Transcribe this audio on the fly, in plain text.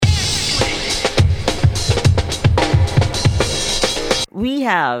we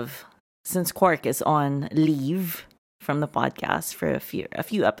have, since Quark is on leave from the podcast for a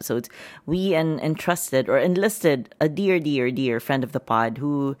few episodes, we enlisted a dear friend of the pod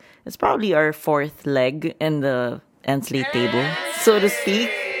who is probably our fourth leg in the Ensley table, so to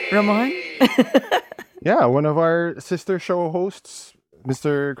speak. Ramon? Yeah, one of our sister show hosts,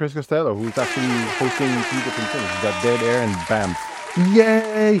 Mr. Chris Costello, who's actually hosting 2 different things. We've got Dead Air and BAMF.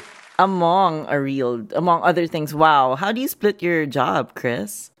 Yay! Among other things. Wow. How do you split your job,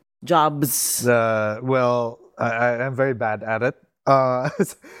 Chris? Jobs. Well, I'm very bad at it.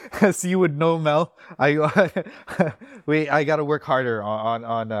 As you would know, Mel, I got to work harder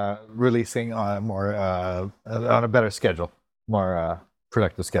on releasing more on a better schedule, more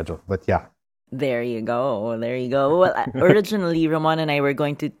productive schedule. But yeah. There you go. Well, originally, Ramon and I were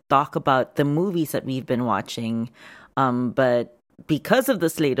going to talk about the movies that we've been watching, but because of the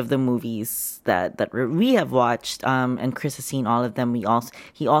slate of the movies that we have watched, and Chris has seen all of them,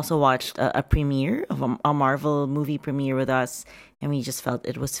 he also watched a premiere of a Marvel movie premiere with us, and we just felt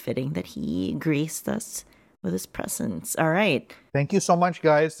it was fitting that he graced us with his presence. All right. Thank you so much,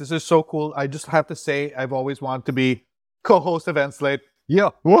 guys. This is so cool. I just have to say, I've always wanted to be co-host of Enslate.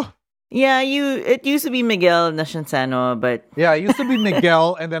 Yeah. Whoa. Yeah, it used to be Miguel Nashansano, but... Yeah, it used to be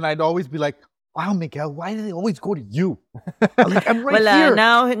Miguel, and then I'd always be like, wow, Miguel, why do they always go to you? Like, I'm right here.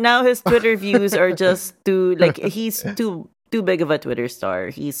 Now his Twitter views are just too, like, he's too big of a Twitter star.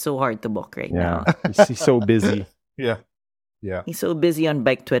 He's so hard to book right now. He's so busy. Yeah. He's so busy on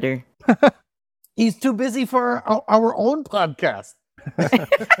bike Twitter. He's too busy for our own podcast.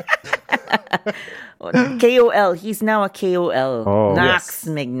 KOL. He's now a KOL. Oh, Nax yes.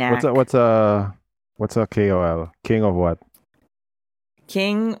 Mignac. What's a KOL? King of what?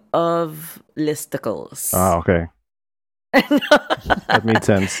 King of listicles. Ah, okay. That made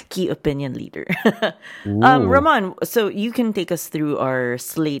sense. Key opinion leader. Ramon, so you can take us through our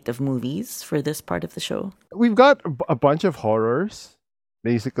slate of movies for this part of the show. We've got a bunch of horrors,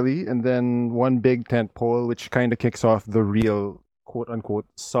 basically, and then one big tentpole, which kind of kicks off the real quote-unquote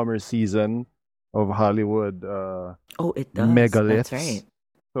summer season of Hollywood it does. megaliths. That's right.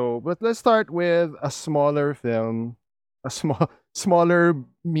 So, but let's start with a smaller film. Smaller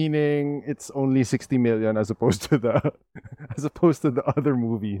meaning it's only 60 million as opposed to the other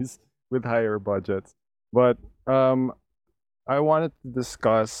movies with higher budgets. But I wanted to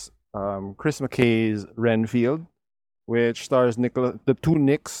discuss Chris McKay's Renfield, which stars the two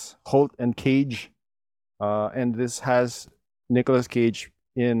Nicks, Holt and Cage. And this has Nicolas Cage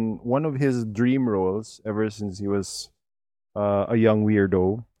in one of his dream roles ever since he was a young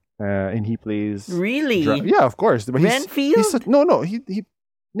weirdo. And he plays... Really? Yeah, of course. But Renfield? No.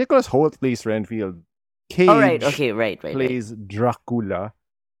 Nicholas Holt plays Renfield. Cage right. plays Dracula.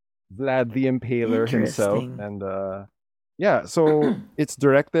 Vlad the Impaler himself. And so it's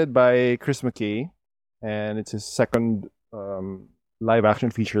directed by Chris McKay. And it's his second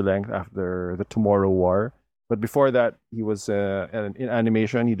live-action feature length after The Tomorrow War. But before that, he was in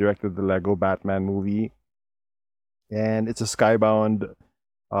animation. He directed the Lego Batman movie. And it's a Skybound...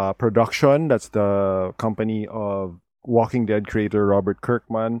 production. That's the company of Walking Dead creator Robert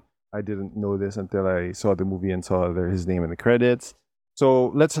Kirkman. I didn't know this until I saw the movie and saw his name in the credits. So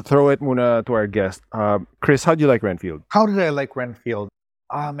let's throw it muna to our guest. Chris, how do you like Renfield? How did I like Renfield?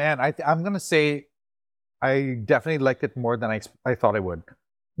 Man, I'm gonna say I definitely liked it more than I thought I would,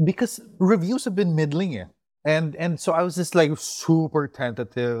 because reviews have been middling it, and so I was just like super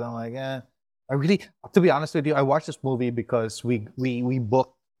tentative. I'm like, I really, to be honest with you, I watched this movie because we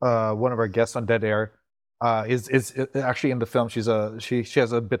booked one of our guests on Dead Air is actually in the film. She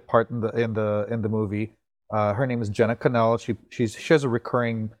has a bit part in the movie. Her name is Jenna Cannell. She has a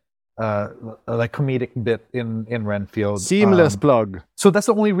recurring like comedic bit in Renfield. Seamless plug. So that's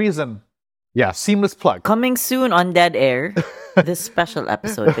the only reason. Yeah, seamless plug. Coming soon on Dead Air, this special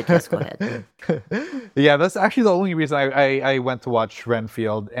episode. But yes, go ahead. Yeah, that's actually the only reason I went to watch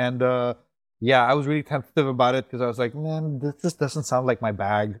Renfield, and yeah, I was really tentative about it because I was like, man, this doesn't sound like my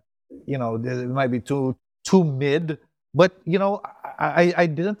bag. You know, it might be too mid. But, you know, I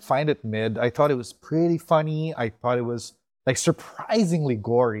didn't find it mid. I thought it was pretty funny. I thought it was like surprisingly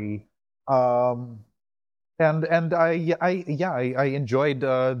gory. And I enjoyed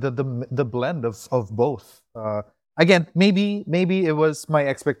the blend of both. Again, maybe it was my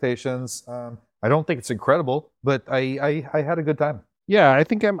expectations. I don't think it's incredible, but I had a good time. Yeah, I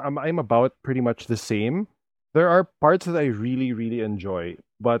think I'm about pretty much the same. There are parts that I really, really enjoy,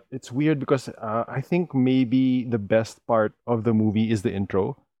 but it's weird because I think maybe the best part of the movie is the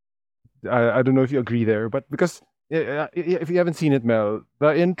intro. I don't know if you agree there, but because if you haven't seen it, Mel,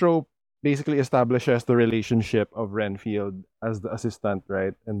 the intro basically establishes the relationship of Renfield as the assistant,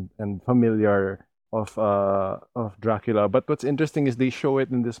 right, and familiar of Dracula. But what's interesting is they show it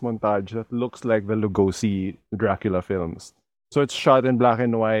in this montage that looks like the Lugosi Dracula films. So it's shot in black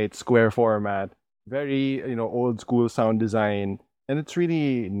and white, square format, very old school sound design, and it's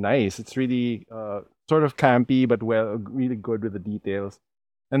really nice. It's really sort of campy, but really good with the details.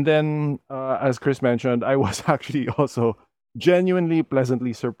 And then, as Chris mentioned, I was actually also genuinely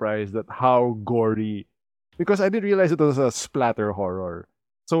pleasantly surprised at how gory, because I didn't realize it was a splatter horror.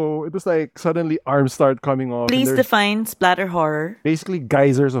 So it was like suddenly arms start coming off, and Please there's define splatter horror. basically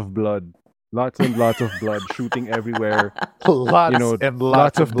geysers of blood, lots and lots of blood shooting everywhere. Lots and Lots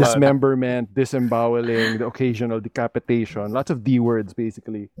lots of of blood. dismemberment, disemboweling, the occasional decapitation, lots of D words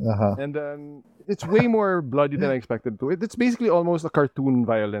basically. Uh-huh. And then it's way more bloody than I expected to. It's basically almost a cartoon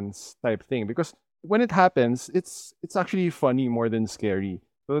violence type thing, because when it happens, it's actually funny more than scary.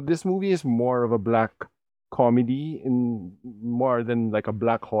 So this movie is more of a black comedy in more than like a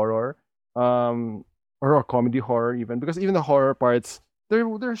black horror, or a comedy horror even, because even the horror parts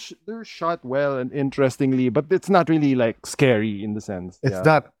they're shot well and interestingly, but it's not really like scary in the sense. It's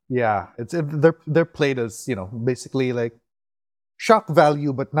not. Yeah, they're played as basically like shock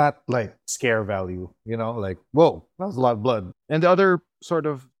value, but not like scare value. Like whoa, that was a lot of blood. And the other sort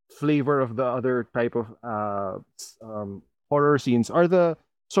of flavor of the other type of horror scenes are the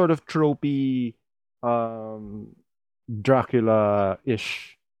sort of tropey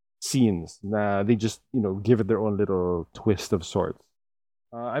Dracula-ish scenes. They just give it their own little twist of sorts.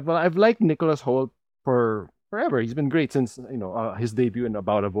 I've liked Nicholas Hoult for forever. He's been great since his debut in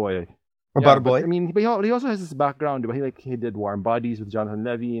About a Boy. About a Boy. I mean, but he also has this background. But he did Warm Bodies with Jonathan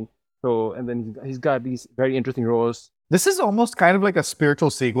Levine. So and then he's got these very interesting roles. This is almost kind of like a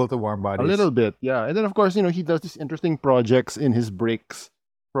spiritual sequel to Warm Bodies. A little bit, yeah. And then of course he does these interesting projects in his breaks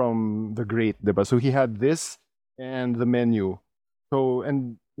from the great, diba? So he had this and The Menu. So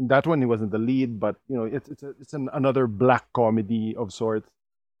and that one he wasn't the lead, but it's another black comedy of sorts.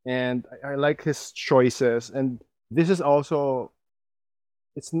 And I like his choices. And this is also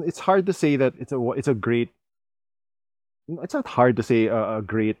it's hard to say that it's a great. It's not hard to say a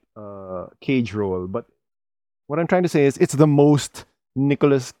great Cage role, but what I'm trying to say is it's the most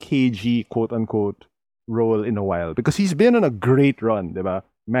Nicolas Cagey quote unquote role in a while, because he's been on a great run, diba?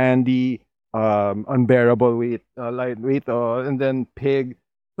 Mandy, Unbearable Weight, Lightweight, and then Pig.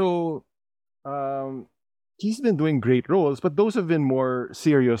 So he's been doing great roles, but those have been more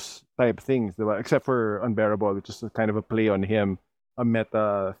serious type things, diba? Except for Unbearable, which is kind of a play on him, a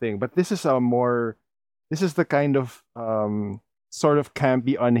meta thing. But this is the kind of sort of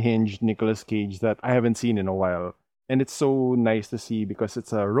campy, unhinged Nicolas Cage that I haven't seen in a while, and it's so nice to see, because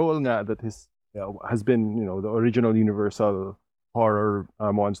it's a role that has been the original Universal horror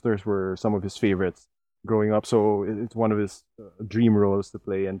monsters were some of his favorites growing up. So it's one of his dream roles to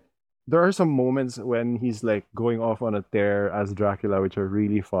play, and there are some moments when he's like going off on a tear as Dracula, which are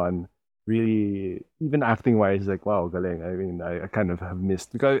really fun. Really, even acting wise, like wow, galing. I mean, I kind of have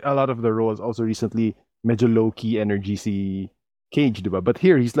missed, because a lot of the roles also recently medyo low key energy si Cage, diba? But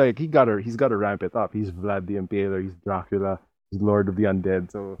here he's gotta ramp it up. He's Vlad the Impaler, he's Dracula, he's Lord of the Undead.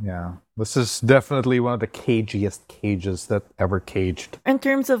 So yeah, this is definitely one of the cagiest cages that ever caged. In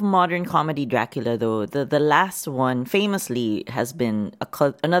terms of modern comedy Dracula, though, the last one famously has been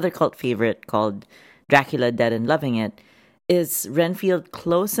another cult favorite called Dracula Dead and Loving It. Is Renfield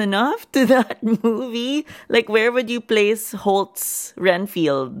close enough to that movie? Like, where would you place Holt's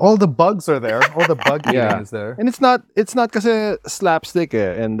Renfield? All the bugs are there. All the bug eating is there. And it's not kasi slapstick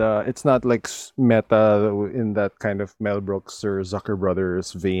and it's not like meta in that kind of Mel Brooks or Zucker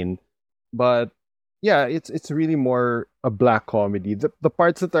Brothers vein. But yeah, it's really more a black comedy. The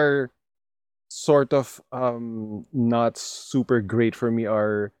parts that are sort of not super great for me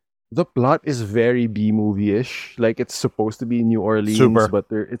are the plot is very B movie-ish. Like it's supposed to be New Orleans, but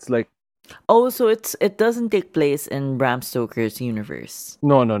it's like so it doesn't take place in Bram Stoker's universe.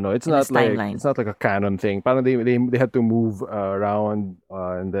 No. It's not like a canon thing. Parang they had to move around,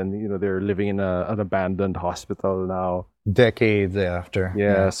 and then they're living in an abandoned hospital now. Decades after.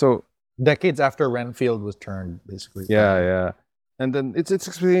 Yeah. So decades after Renfield was turned, basically. Yeah. And then it's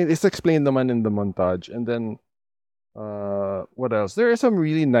explained naman in the montage, and then. What else? There are some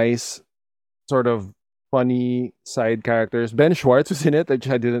really nice, sort of funny side characters. Ben Schwartz was in it, which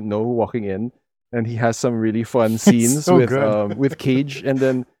I didn't know walking in, and he has some really fun scenes with Cage. And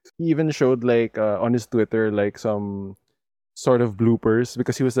then he even showed like on his Twitter like some sort of bloopers,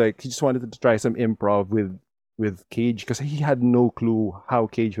 because he was like he just wanted to try some improv with Cage, because he had no clue how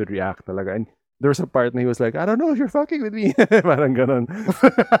Cage would react talaga. And there was a part and he was like, I don't know if you're fucking with me. Parang ganon.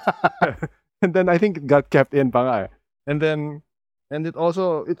 And then I think it got kept in pa nga. And then, and it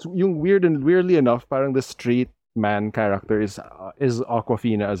also, it's yung weird and weirdly enough, parang the straight man character is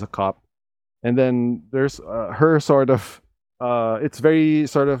Aquafina as a cop. And then there's her sort of, it's very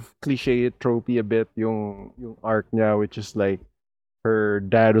sort of cliche, tropey a bit, yung arc niya, which is like, her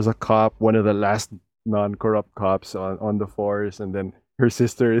dad was a cop, one of the last non-corrupt cops on the force, and then her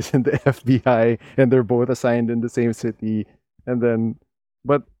sister is in the FBI, and they're both assigned in the same city. And then,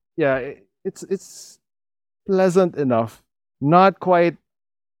 but yeah, it's pleasant enough, not quite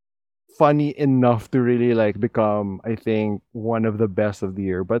funny enough to really like become, I think, one of the best of the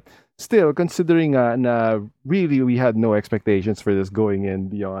year. But still, considering really we had no expectations for this going in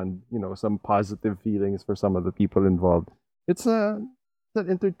beyond, some positive feelings for some of the people involved. It's an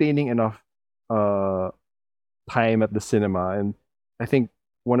entertaining enough time at the cinema, and I think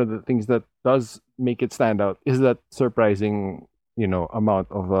one of the things that does make it stand out is that surprising, amount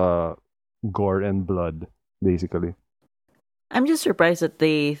of gore and blood, basically. I'm just surprised that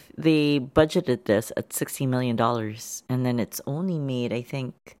they budgeted this at $60 million, and then it's only made, I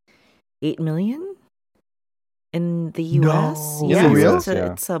think, $8 million in the US. No. Yeah, So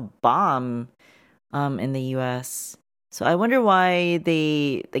it's a bomb in the US. So I wonder why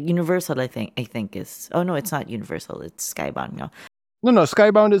Universal, I think is, oh no, it's not Universal, it's Skybound. No,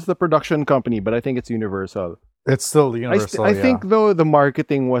 Skybound is the production company, but I think it's Universal. It's still Universal. I think though the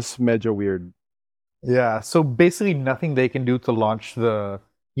marketing was medyo weird. Yeah, so basically nothing they can do to launch the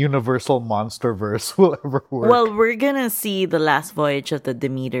Universal Monsterverse will ever work. Well, we're gonna see the last voyage of the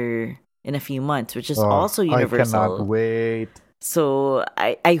Demeter in a few months, which is also Universal. I cannot wait. So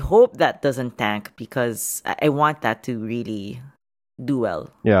I hope that doesn't tank, because I want that to really do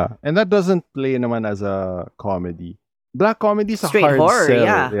well. Yeah, and that doesn't play naman as a comedy. Black comedy is a straight hard horror,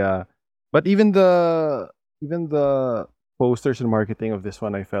 sell. Yeah. But even the posters and marketing of this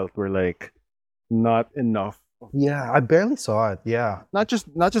one, I felt were like not enough. Yeah, I barely saw it. Yeah, not just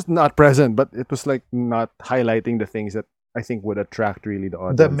not present, but it was like not highlighting the things that I think would attract really the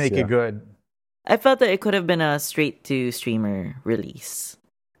audience. that make it good. I felt that it could have been a straight to streamer release.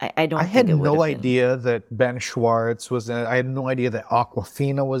 I don't. I had think it would no have been. idea that Ben Schwartz was in it. I had no idea that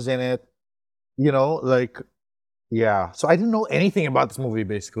Aquafina was in it. Yeah. So I didn't know anything about this movie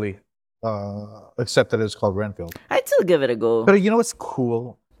basically, except that it's called Renfield. I'd still give it a go. But you know what's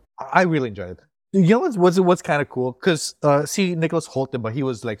cool? I really enjoyed it. You know what's kind of cool? Because see, Nicholas Hoult, but he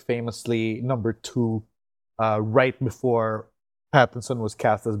was like famously number 2, right before Pattinson was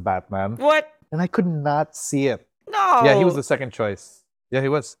cast as Batman. What? And I could not see it. No. Yeah, he was the second choice. Yeah, he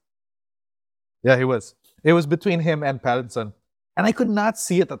was. It was between him and Pattinson, and I could not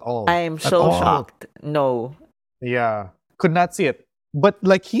see it at all. I am so shocked. No. Yeah, could not see it. But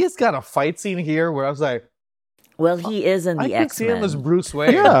like, he has got a fight scene here where I was like, well, he is in the I can X-Men. see him as Bruce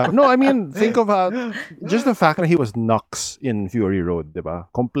Wayne. Yeah, no, I mean, think of how just the fact that he was Nux in Fury Road, diba?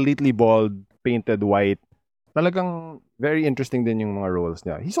 Completely bald, painted white. Talagang very interesting din yung mga roles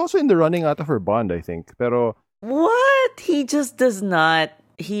niya. He's also in the running out of her Bond, I think. Pero what? He just does not.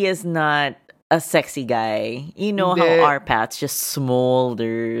 He is not a sexy guy. You know Hindi. how our paths just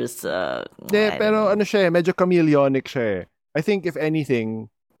smolders. Pero ano siya, medyo chameleonic siya. I think if anything,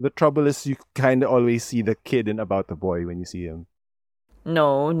 the trouble is you kind of always see the kid in About the Boy when you see him.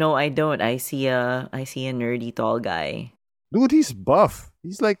 No, I don't. I see a nerdy tall guy. Dude, he's buff.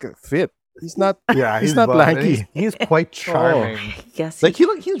 He's like fit. He's not. Yeah, he's not buff. lanky. He's quite charming. Yes, Like he's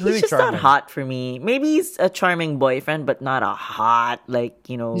really just charming. not hot for me. Maybe he's a charming boyfriend, but not a hot,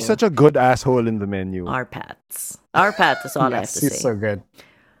 He's such a good asshole in the menu. Our paths is all I have to say. He's so good.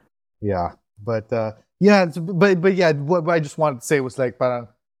 Yeah, but what I just wanted to say was like, parang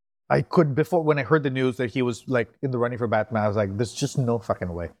I could, before when I heard the news that he was like in the running for Batman, I was like, there's just no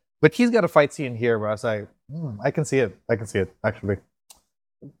fucking way. But he's got a fight scene here where I was like, I can see it actually.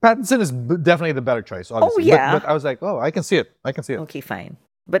 Pattinson is definitely the better choice, obviously. Oh, yeah. But I was like, I can see it. Okay, fine.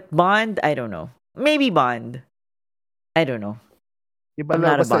 But Bond, I don't know. Maybe Bond. I don't know. Iba I'm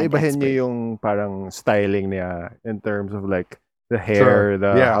lang, not a basta Bond ibahin expert. niya yung parang styling niya in terms of like the hair,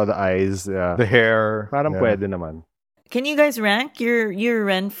 how the eyes, The hair. parang pwede naman. Can you guys rank your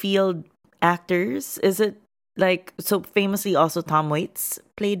Renfield actors? Is it like, so famously also Tom Waits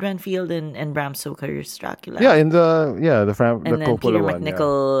played Renfield in Bram Stoker's Dracula. Yeah, and the and then Coppola Peter one.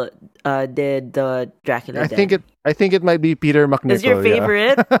 McNichol did the Dracula. I think it might be Peter McNichol. Is your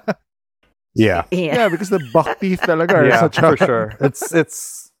favorite? Yeah. Yeah, because the buck teeth talaga are Yeah, such for sure. It's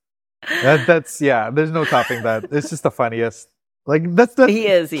that's there's no topping that. It's just the funniest. Like that's He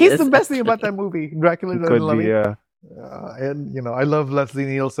is. He's the best thing about that movie, Dracula It Doesn't could Love be, Me. yeah. And I love Leslie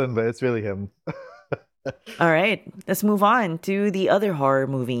Nielsen, but it's really him. All right, let's move on to the other horror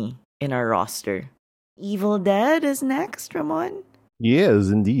movie in our roster. Evil Dead is next, Ramon. Yes,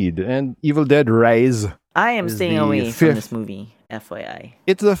 indeed. And Evil Dead Rise I am is staying the away from this fifth. movie, FYI.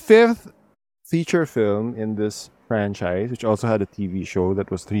 It's the fifth feature film in this franchise, which also had a TV show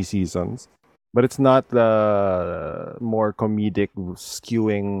that was 3 seasons. But it's not the more comedic,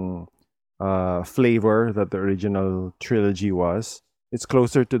 skewing flavor that the original trilogy was. It's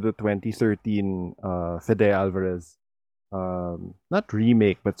closer to the 2013 Fede Alvarez, not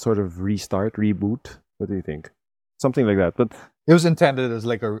remake, but sort of restart, reboot. What do you think? Something like that. But It was intended as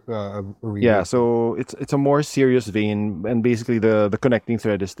like a yeah, reboot. so it's a more serious vein, and basically the connecting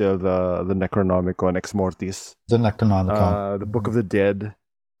thread is still the Necronomicon Ex Mortis, The Necronomicon. the Book of the Dead,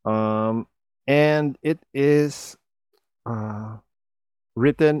 and it is uh,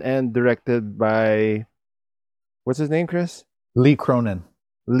 written and directed by, what's his name, Chris? Lee Cronin.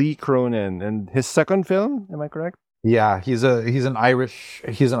 Lee Cronin, and his second film. Am I correct? Yeah, he's an Irish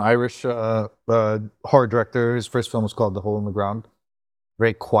horror director. His first film was called The Hole in the Ground.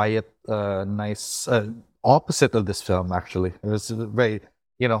 Very quiet, nice. Opposite of this film, actually. It was very,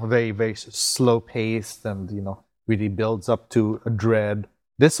 very slow paced, and really builds up to a dread.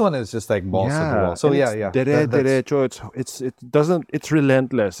 This one is just like balls to the wall. So and yeah, it's yeah. derecho. It's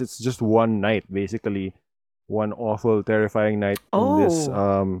relentless. It's just one night, basically, one awful, terrifying night in this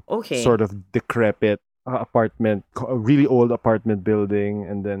Okay. sort of decrepit apartment, a really old apartment building,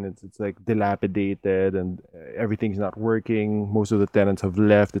 and then it's like dilapidated, and everything's not working. Most of the tenants have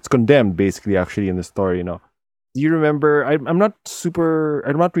left. It's condemned, basically, actually, in the story. Do you remember? I'm not super.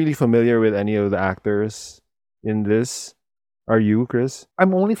 I'm not really familiar with any of the actors in this. Are you, Chris?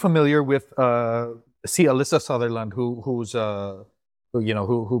 I'm only familiar with Alyssa Sutherland, who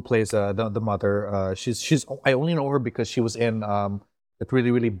plays the mother. She's I only know her because she was in that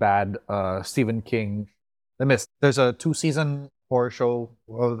really really bad Stephen King, The Mist. There's a 2-season horror show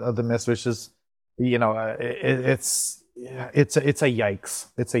of The Mist, which is it's a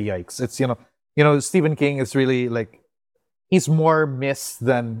yikes. It's a yikes. It's Stephen King is really like he's more miss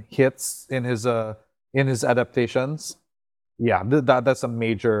than hits in his adaptations. Yeah, that's a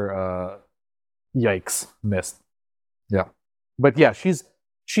major yikes missed. Yeah, but yeah, she's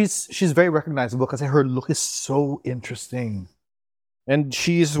very recognizable because her look is so interesting. And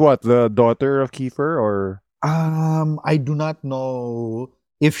she's what, the daughter of Kiefer, or I do not know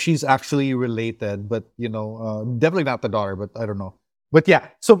if she's actually related, but definitely not the daughter. But I don't know. But yeah,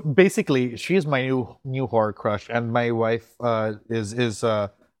 so basically, she's my new horror crush, and my wife is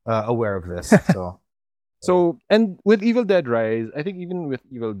aware of this. So. So, and with Evil Dead Rise, I think even with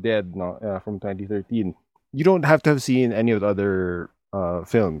Evil Dead from 2013, you don't have to have seen any of the other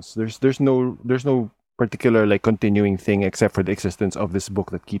films. There's no particular like continuing thing except for the existence of this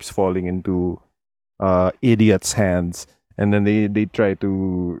book that keeps falling into idiots' hands, and then they try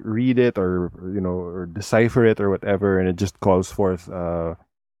to read it, or decipher it or whatever, and it just calls forth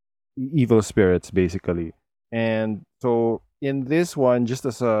evil spirits, basically. And so in this one, just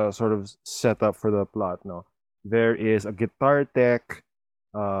as a sort of setup for the plot, there is a guitar tech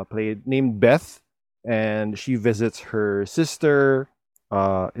played named Beth, and she visits her sister.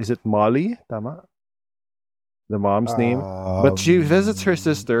 Is it Molly? Tama? The mom's name. But she visits her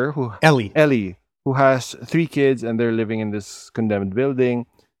sister, Ellie, who has 3 kids, and they're living in this condemned building.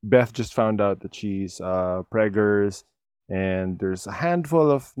 Beth just found out that she's preggers, and there's a handful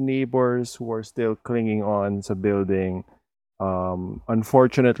of neighbors who are still clinging on to building.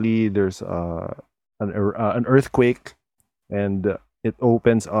 Unfortunately, there's an earthquake, and it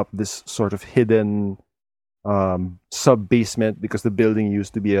opens up this sort of hidden sub basement, because the building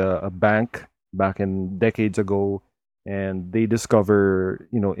used to be a bank back in decades ago, and they discover,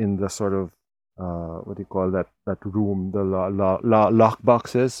 in the sort of what do you call that room, the lock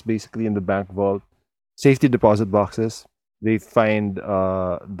boxes, basically, in the bank vault, safety deposit boxes. They find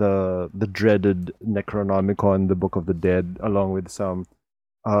the dreaded Necronomicon, the Book of the Dead, along with some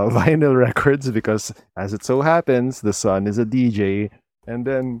vinyl records, because as it so happens, the son is a DJ, and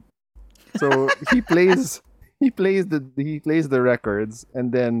then so he plays the records,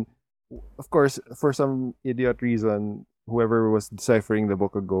 and then, of course, for some idiot reason, whoever was deciphering the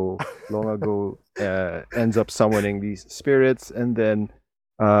book long ago, ends up summoning these spirits, and then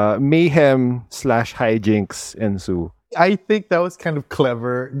mayhem / hijinks ensue. I think that was kind of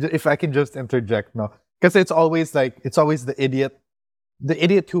clever. If I can just interject now, because it's always the idiot. The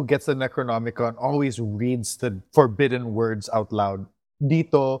idiot who gets the Necronomicon always reads the forbidden words out loud.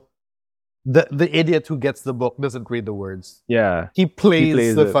 Dito, the idiot who gets the book doesn't read the words. Yeah. He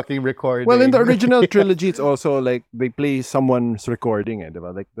plays the it. fucking recording. Well, in the original trilogy, it's also like they play someone's recording it.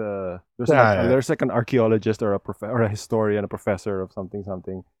 Like there's like an archaeologist or a historian, a professor of something,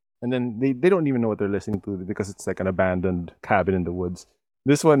 and then they don't even know what they're listening to because it's like an abandoned cabin in the woods.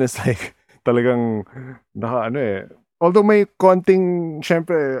 This one is like talagang ano eh. Although may konting,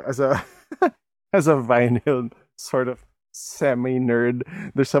 syempre, as a as a vinyl sort of semi-nerd,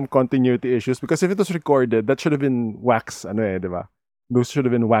 there's some continuity issues because if it was recorded, that should have been wax, diba? Those should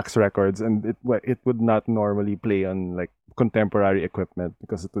have been wax records, and it would not normally play on like contemporary equipment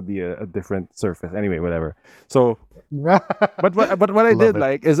because it would be a different surface. Anyway, whatever. So, but what I did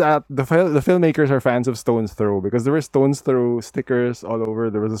like is the filmmakers are fans of Stones Throw because there were Stones Throw stickers all over.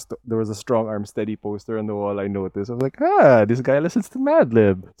 There was a Strong Arm Steady poster on the wall. I noticed. I was like, this guy listens to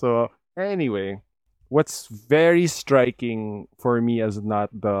Madlib. So anyway, what's very striking for me as not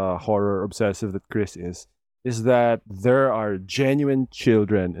the horror obsessive that Chris is that there are genuine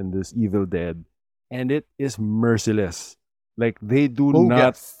children in this Evil Dead, and it is merciless. Like they do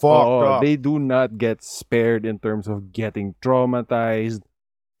they do not get spared in terms of getting traumatized,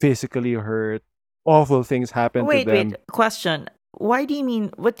 physically hurt. Awful things happen to them. Wait, question. What do you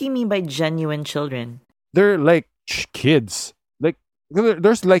mean by genuine children? They're like kids. Like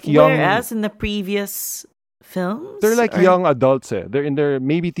there's like young. Whereas in the previous films, they're like young adults. They're in their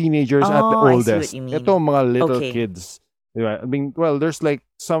maybe teenagers at the oldest. I see what you mean. Ito mga little kids. I mean, well, there's like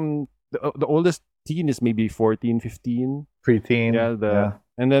some the oldest teen is maybe 14, 15. Preteen. Yeah,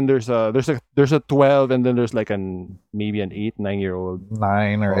 and then there's a 12, and then there's like maybe an 8, 9-year-old.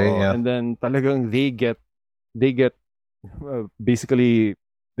 9 or 8, yeah. And then talagang they get basically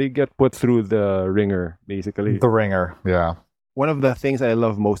they get put through the ringer, basically. The ringer, yeah. One of the things I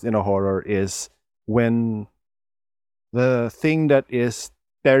love most in a horror is when the thing that is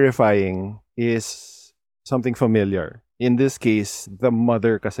terrifying is something familiar. In this case, the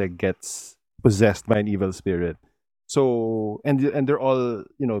mother kasi gets possessed by an evil spirit. So and they're all,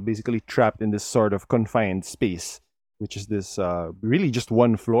 basically trapped in this sort of confined space, which is this really just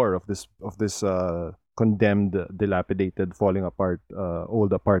one floor of this condemned, dilapidated, falling apart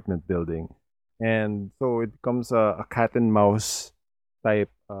old apartment building. And so it becomes a cat and mouse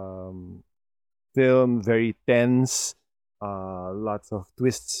type film, very tense, lots of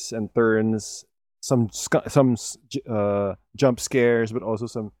twists and turns, some jump scares, but also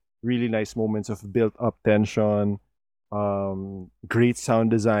some really nice moments of built up tension, great sound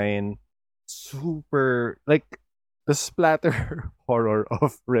design, super like the splatter horror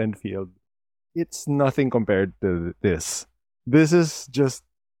of Renfield. It's nothing compared to this. This is just,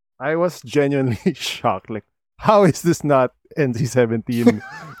 I was genuinely shocked. Like, how is this not NC-17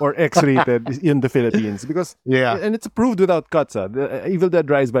 or X-rated in the Philippines? Because and it's approved without cuts. The Evil Dead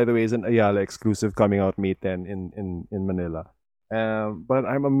Rise, by the way, is an Ayala exclusive coming out May 10 in Manila. But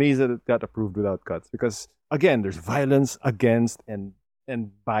I'm amazed that it got approved without cuts because again, there's violence against and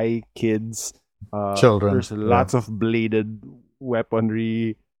by kids, children. There's lots of bladed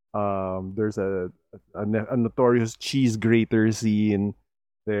weaponry. There's a notorious cheese grater scene.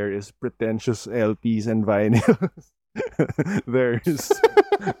 There is pretentious LPs and vinyls. There's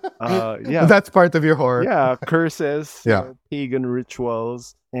that's part of your horror. Yeah, curses, pagan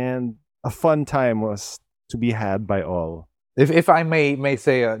rituals, and a fun time was to be had by all. If I may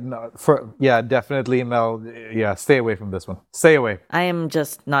say, definitely no. Yeah, stay away from this one. Stay away. I am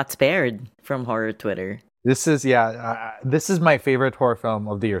just not spared from horror Twitter. This is this is my favorite horror film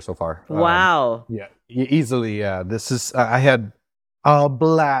of the year so far. Wow. Easily. Yeah, this is. I had a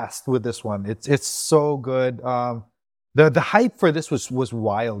blast with this one. It's so good. The hype for this was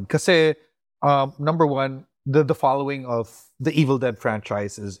wild. Because number one, the following of the Evil Dead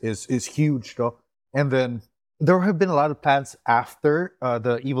franchise is huge, though. And then there have been a lot of plans after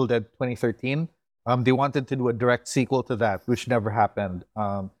the Evil Dead 2013. They wanted to do a direct sequel to that, which never happened.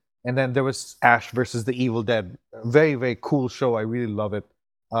 And then there was Ash versus the Evil Dead. Very, very cool show. I really love it.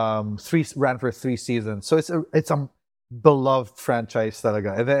 Ran for 3 seasons. So it's a beloved franchise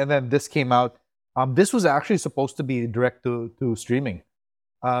talaga. And then this came out. This was actually supposed to be direct to streaming.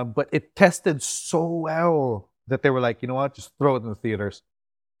 But it tested so well that they were like, you know what, just throw it in the theaters.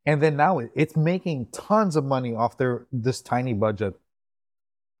 And then now it's making tons of money off this tiny budget.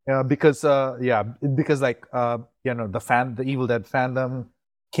 Because like the Evil Dead fandom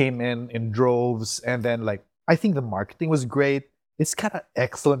came in droves, and then like I think the marketing was great. It's got an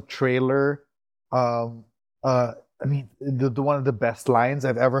excellent trailer. I mean, the one of the best lines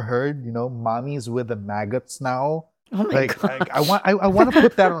I've ever heard. Mommy's with the maggots now. Oh my Like god! I want to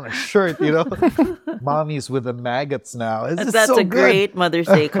put that on a shirt, you know. Mommy's with the maggots now. It's just That's so a good. great Mother's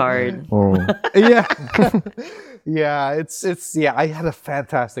Day card. Oh. Yeah. Yeah, it's yeah, I had a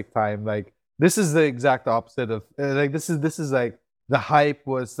fantastic time. Like this is the exact opposite of like this is like the hype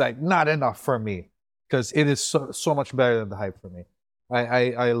was like not enough for me because it is so much better than the hype for me.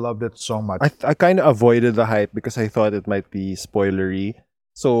 I loved it so much. I kind of avoided the hype because I thought it might be spoilery.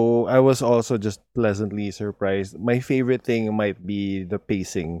 So I was also just pleasantly surprised. My favorite thing might be the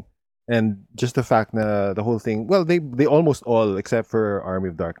pacing and just the fact that the whole thing. Well, they almost all, except for Army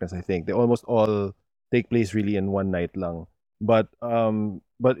of Darkness, I think they almost all take place really in one night lang. But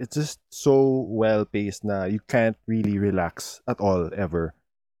it's just so well paced na you can't really relax at all ever,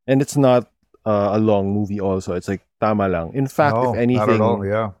 and it's not a long movie. Also, it's like tama lang. In fact, No, not at all.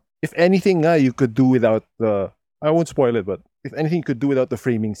 Yeah. if anything, you could do without the. I won't spoil it, but if anything, you could do without the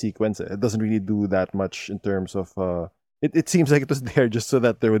framing sequence. It doesn't really do that much in terms of. It seems like it was there just so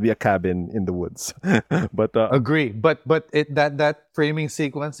that there would be a cabin in the woods. But Agree. But it that framing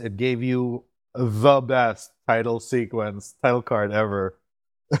sequence, it gave you the best title card ever.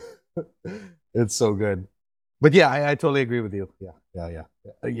 It's so good. But yeah, I totally agree with you. Yeah.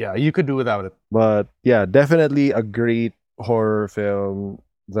 You could do without it. But yeah, definitely a great horror film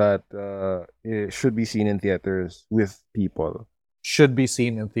that it should be seen in theaters with people. Should be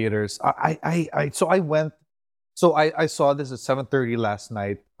seen in theaters. I saw this at 7:30 last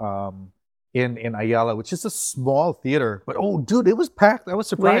night in Ayala, which is a small theater. But oh dude, it was packed. I was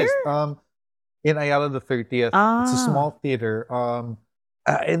surprised. Where? In Ayala the 30th. It's a small theater.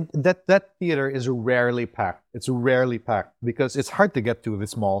 And that theater is rarely packed. It's rarely packed because it's hard to get to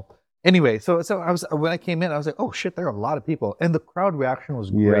this mall. Anyway, so I was when I came in, I was like, oh shit, there are a lot of people, and the crowd reaction was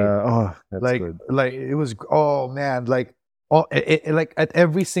great. Yeah, oh, that's good. Like it was. Oh man, like like at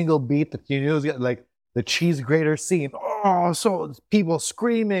every single beat that you knew, like the cheese grater scene. Oh, so people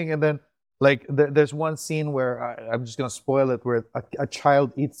screaming, and then like there's one scene where I'm just gonna spoil it, where a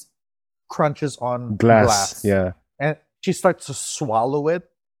child crunches on glass. Yeah, and she starts to swallow it,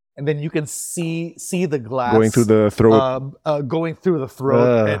 and then you can see the glass going through the throat. Going through the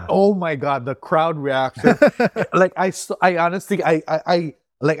throat, and oh my god, the crowd reaction! Like I honestly, I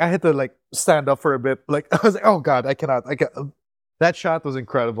like I had to like stand up for a bit. Like I was like, oh god, I cannot. That shot was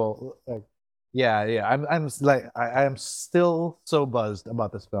incredible. Like, yeah. I'm like I am still so buzzed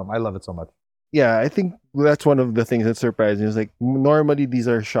about this film. I love it so much. Yeah, I think that's one of the things that surprised me. Is like normally these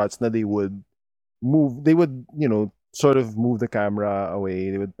are shots that they would move. They would sort of move the camera away.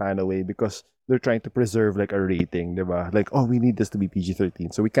 They would pan away because they're trying to preserve like a rating, diba? Like, oh, we need this to be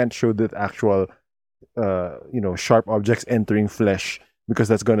PG-13, so we can't show the actual, sharp objects entering flesh because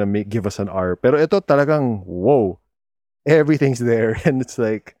that's gonna give us an R. Pero ito talagang whoa, everything's there, and it's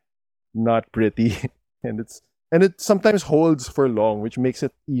like not pretty, and it sometimes holds for long, which makes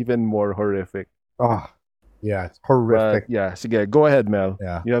it even more horrific. Oh, yeah, it's horrific. But yeah, sige, go ahead, Mel.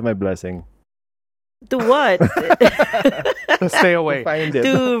 Yeah, you have my blessing. To what? Stay away. Find it.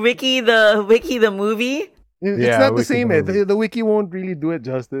 To Wiki the movie? It's not the same. The wiki won't really do it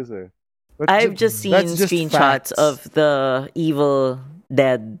justice. But I've just seen screenshots facts of the evil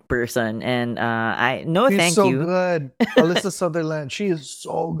dead person, and She's thank so you. Good. Alyssa Sutherland, she is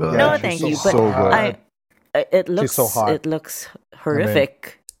so good. No, thank you. But it looks so hot. It looks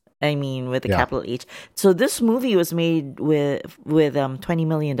horrific. I mean, with a capital H. So this movie was made with $20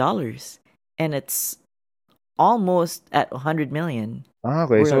 million. And it's almost at 100 million.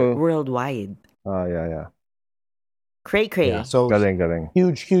 Okay, so worldwide. Yeah. Cray. Yeah, so galing.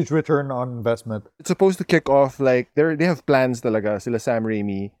 Huge return on investment. It's supposed to kick off like they have plans talaga sila Sam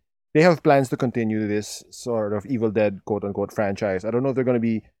Raimi. They have plans to continue this sort of Evil Dead quote unquote franchise. I don't know if they're going to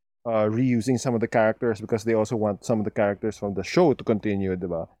be reusing some of the characters because they also want some of the characters from the show to continue,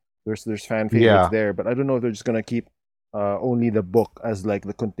 diba? There's fan favorites there, but I don't know if they're just going to keep only the book as like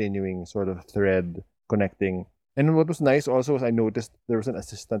the continuing sort of thread connecting. And what was nice also is I noticed there was an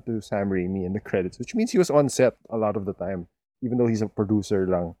assistant to Sam Raimi in the credits, which means he was on set a lot of the time, even though he's a producer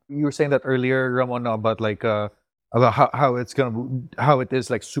lang. You were saying that earlier, Ramon, about like about how it is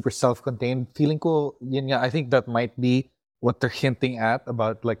like super self-contained. Feeling ko, I think that might be what they're hinting at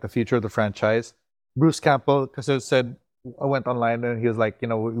about like the future of the franchise. Bruce Campbell, because I said I went online and he was like,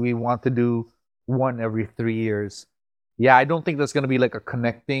 we want to do one every 3 years. Yeah, I don't think that's gonna be like a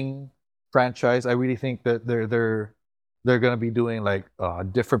connecting franchise. I really think that they're gonna be doing like a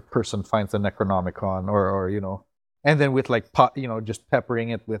different person finds the Necronomicon, or and then with like just peppering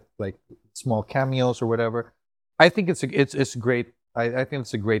it with like small cameos or whatever. I think it's great. I think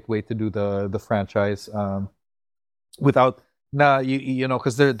it's a great way to do the franchise without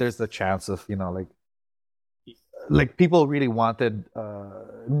because there's the chance of like people really wanted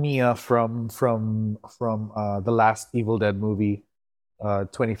Mia from the last Evil Dead movie,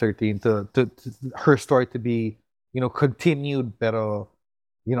 2013, to her story to be continued, pero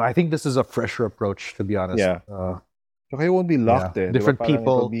I think this is a fresher approach, to be honest. Yeah. Okay, it won't be locked Different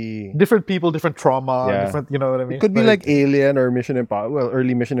people, different trauma, different, you know what I mean? It could be like Alien or Mission Impossible,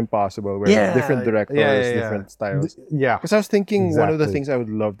 early Mission Impossible, where different directors, different styles. Because I was thinking one of the things I would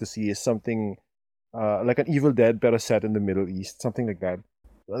love to see is something like an Evil Dead, but set in the Middle East, something like that.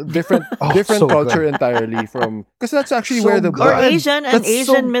 Different culture entirely from, because that's actually where the book,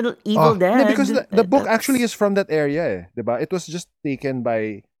 Asian Middle Evil Dead. Because the book actually is from that area, diba? It was just taken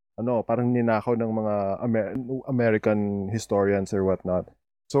by parang ninakaw ng mga American historians or whatnot.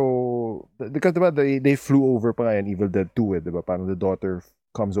 So because diba, they flew over pa in Evil Dead 2, diba? Parang the daughter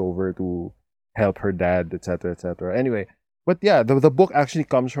comes over to help her dad, etc., etc. Anyway, but yeah, the book actually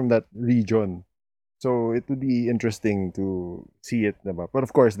comes from that region. So it would be interesting to see it. But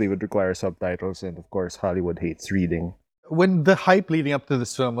of course, they would require subtitles. And of course, Hollywood hates reading. When the hype leading up to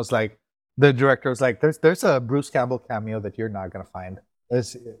this film was like, the director was like, there's a Bruce Campbell cameo that you're not going to find.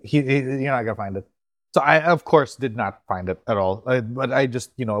 You're not going to find it. So I, of course, did not find it at all. But I just,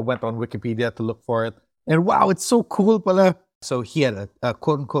 went on Wikipedia to look for it. And wow, it's so cool pala. So he had a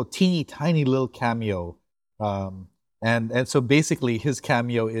quote-unquote teeny tiny little cameo. And so basically his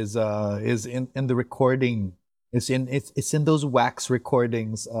cameo is in the recording. It's in those wax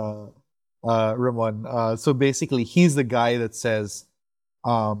recordings, Ramon. So basically he's the guy that says,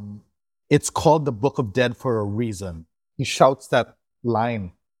 it's called the Book of Dead for a reason. He shouts that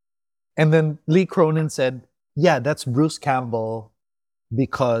line. And then Lee Cronin said, yeah, that's Bruce Campbell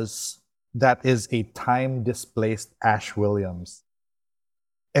because that is a time-displaced Ash Williams.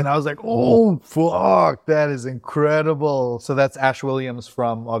 And I was like, oh, fuck, that is incredible. So that's Ash Williams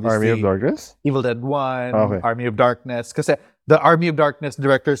from, obviously, Army of Darkness? Evil Dead 1, Army of Darkness. Because the Army of Darkness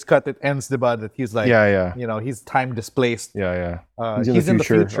director's cut, it ends that he's like, he's time displaced. He's in the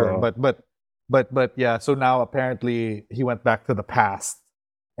future. But yeah, so now apparently he went back to the past.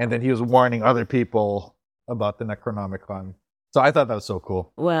 And then he was warning other people about the Necronomicon. So I thought that was so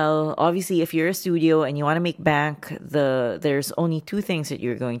cool. Well, obviously, if you're a studio and you want to make bank, there's only two things that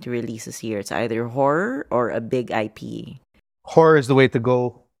you're going to release this year. It's either horror or a big IP. Horror is the way to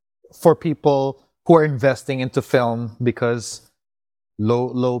go for people who are investing into film because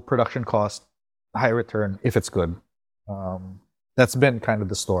low production cost, high return if it's good. That's been kind of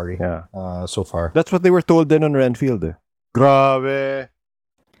the story so far. That's what they were told then on Renfield. Grabe.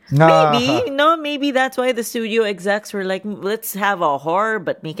 Maybe that's why the studio execs were like, let's have a horror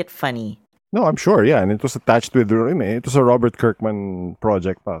but make it funny. No, I'm sure, and it was attached with, it was a Robert Kirkman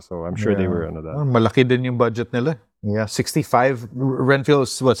project pa, so I'm sure they were that. Malaki din yung budget nila. Yeah, 65, Renfield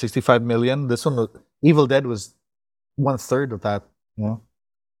was 65 million. This one, Evil Dead was 1/3 of that. Yeah.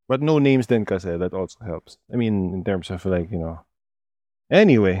 But no names then kasi, that also helps. I mean, in terms of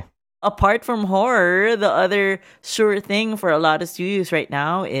Anyway. Apart from horror, the other sure thing for a lot of studios right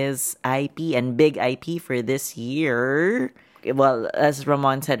now is IP and big IP for this year. Well, as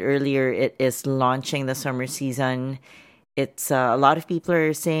Ramon said earlier, it is launching the summer season. It's a lot of people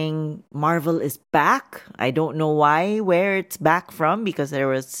are saying Marvel is back. I don't know where it's back from because there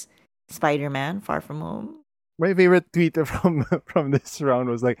was Spider-Man Far From Home. My favorite tweet from this round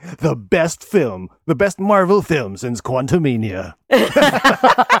was like, the best Marvel film since Quantumania.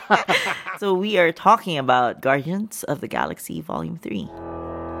 So we are talking about Guardians of the Galaxy Volume 3.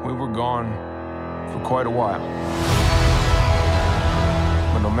 We were gone for quite a while.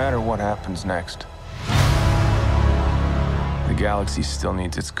 But no matter what happens next, the galaxy still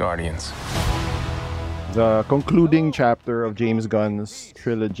needs its guardians. The concluding chapter of James Gunn's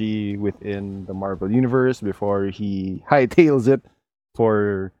trilogy within the Marvel Universe before he hightails it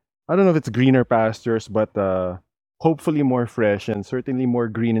for, I don't know if it's greener pastures, but hopefully more fresh and certainly more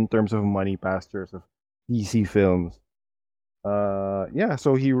green in terms of money pastures of DC films.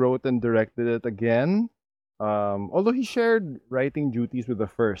 So he wrote and directed it again. Although he shared writing duties with the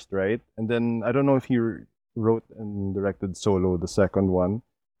first, right? And then I don't know if he wrote and directed solo the second one.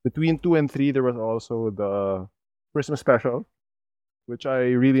 Between 2 and 3, there was also the Christmas special, which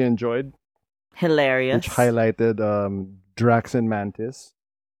I really enjoyed. Hilarious. Which highlighted Drax and Mantis.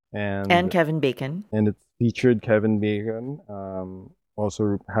 And Kevin Bacon. And it featured Kevin Bacon.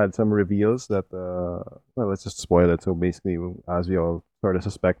 Also had some reveals that, let's just spoil it. So basically, as we all sort of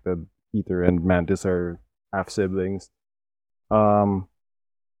suspected, Peter and Mantis are half-siblings.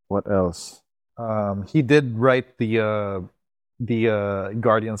 What else? He did write the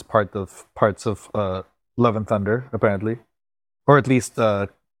Guardians parts of Love and Thunder, apparently, or at least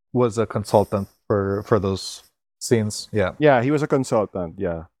was a consultant for those Since, yeah. Yeah, he was a consultant,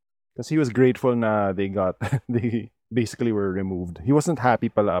 yeah. Because he was grateful na they got, they basically were removed. He wasn't happy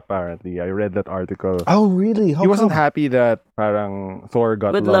pala, apparently. I read that article. Oh, really? How He wasn't come? happy that parang Thor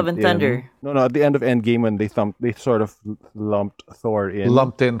got With Love lumped and in. Thunder. No, at the end of Endgame when they sort of lumped Thor in.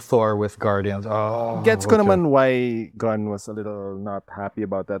 Lumped in Thor with Guardians. Oh, Gets ko okay. naman why Gunn was a little not happy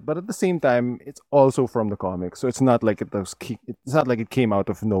about that, but at the same time, it's also from the comics, so it's not like it's not like it came out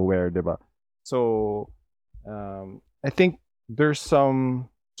of nowhere, diba? So, I think there's some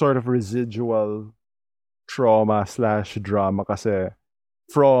sort of residual trauma slash drama kasi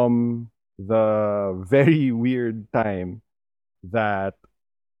from the very weird time that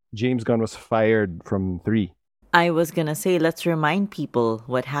James Gunn was fired from 3. I was gonna say, let's remind people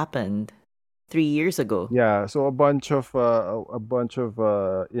what happened 3 years ago. Yeah, so a bunch of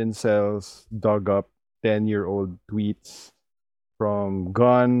incels dug up 10-year-old tweets from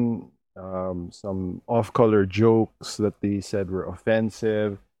Gunn, some off-color jokes that they said were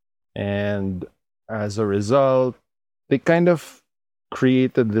offensive, and as a result, they kind of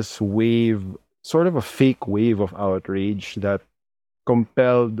created this wave, sort of a fake wave of outrage that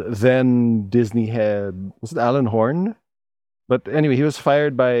compelled then Disney head, was it Alan Horn? But anyway, he was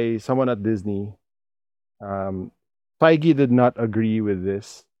fired by someone at Disney. Feige did not agree with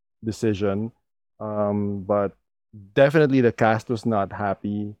this decision, but definitely the cast was not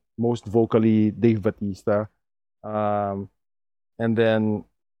happy. Most vocally, Dave Bautista, and then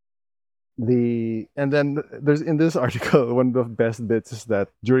there's in this article one of the best bits is that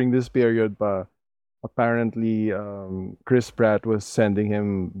during this period, apparently Chris Pratt was sending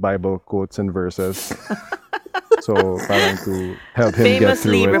him Bible quotes and verses. So parang to help him get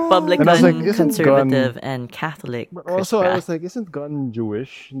Famously through it. Republican, And I was like, isn't conservative, Gunn... and Catholic. But Chris also, I Pratt. was like, isn't Gunn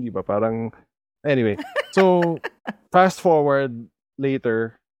Jewish? Hindi ba? Parang... Anyway, so fast forward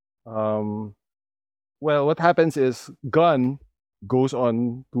later. Well, what happens is Gunn goes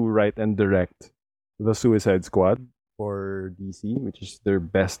on to write and direct the Suicide Squad for DC, which is their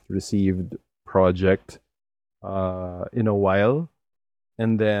best received project in a while.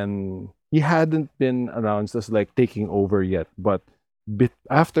 And then he hadn't been announced as like taking over yet, but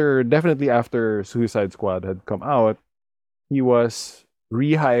definitely after Suicide Squad had come out, he was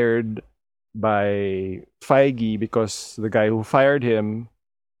rehired by Feige because the guy who fired him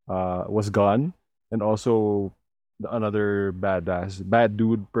was gone, and also another bad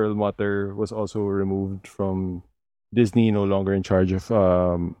dude, Perlmutter, was also removed from Disney, no longer in charge of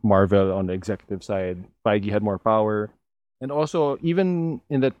Marvel on the executive side. Feige had more power. And also, even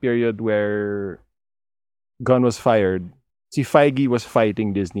in that period where Gunn was fired, see, Feige was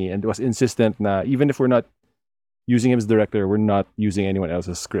fighting Disney and was insistent na even if we're not using him as director, we're not using anyone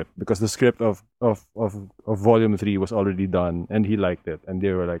else's script because the script of Volume 3 was already done and he liked it. And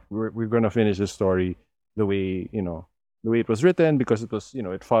they were like, we're going to finish this story the way it was written because it was,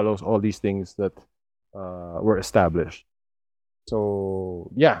 it follows all these things that were established.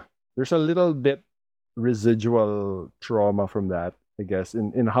 So, yeah, there's a little bit residual trauma from that, I guess,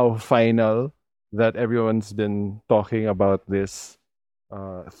 in how final that everyone's been talking about this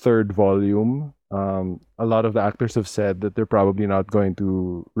third volume. A lot of the actors have said that they're probably not going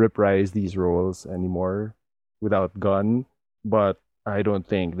to reprise these roles anymore without Gunn, but I don't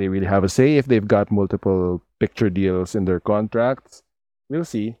think they really have a say if they've got multiple picture deals in their contracts. We'll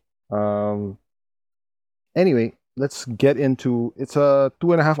see. Anyway, let's get into it's a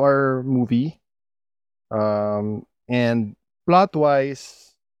 2.5-hour movie. And plot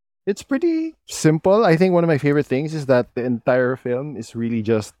wise, it's pretty simple. I think one of my favorite things is that the entire film is really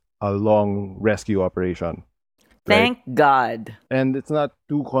just a long rescue operation. Thank God. And it's not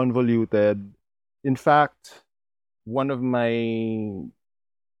too convoluted. In fact, one of my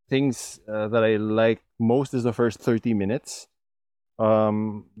things that I like most is the first 30 minutes.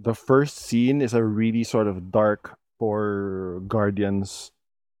 The first scene is a really sort of dark for Guardians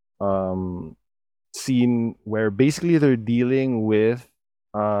scene where basically they're dealing with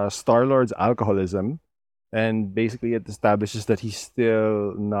Star-Lord's alcoholism, and basically it establishes that he's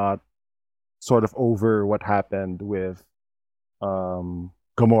still not sort of over what happened with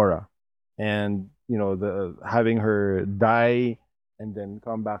Gamora, and the having her die and then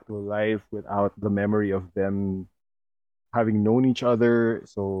come back to life without the memory of them having known each other.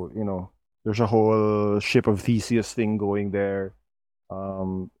 So there's a whole ship of Theseus thing going there,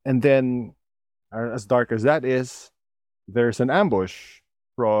 and then as dark as that is, there's an ambush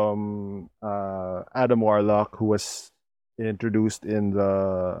from Adam Warlock, who was introduced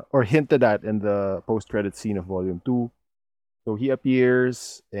or hinted at in the post-credit scene of Volume 2. So he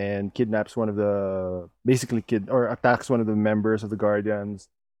appears and kidnaps attacks one of the members of the Guardians.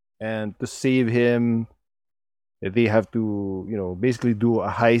 And to save him, They have to, basically do a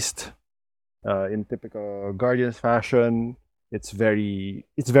heist in typical Guardians fashion. It's very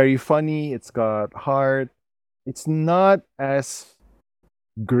funny. It's got heart. It's not as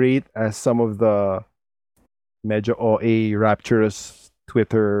great as some of the medyo OA rapturous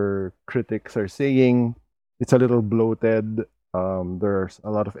Twitter critics are saying. It's a little bloated. There's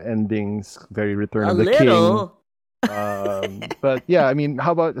a lot of endings, very Return A of the King. little. But yeah, I mean,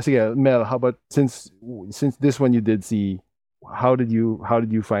 how about Mel? How about since this one you did see, how did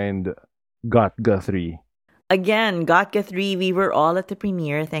you find Gotga 3? Again, Gotga 3, we were all at the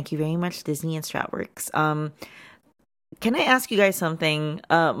premiere. Thank you very much, Disney and Stratworks. Can I ask you guys something?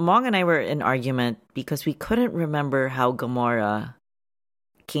 Mong and I were in argument because we couldn't remember how Gamora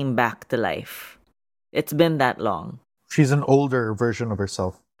came back to life. It's been that long. She's an older version of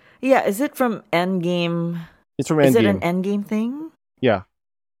herself. Yeah, is it from Endgame? It's from Endgame. Is it an Endgame thing? Yeah.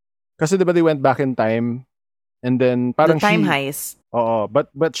 Kasi diba they went back in time and then parang the time heist.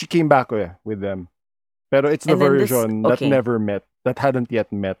 But she came back with them. Pero it's the version that never met, that hadn't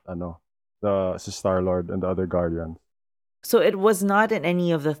yet met the Star-Lord and the other Guardians. So it was not in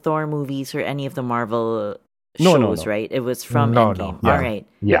any of the Thor movies or any of the Marvel shows, right? It was from Endgame. Yeah. All right.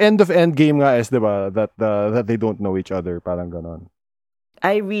 Yeah. The end of Endgame nga is diba that they don't know each other, parang ganon.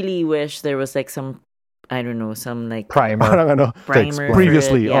 I really wish there was like some, I don't know, some like primer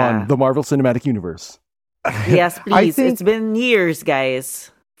previously on the Marvel Cinematic Universe. Yes, please. It's been years,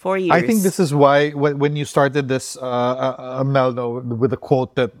 guys. 4 years. I think this is why when you started this, Melno, with a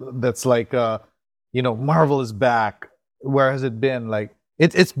quote that's like, Marvel is back. Where has it been? Like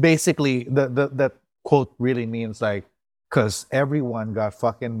it's basically that quote really means like, because everyone got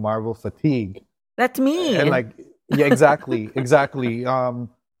fucking Marvel fatigue. That's me. And like, yeah, exactly.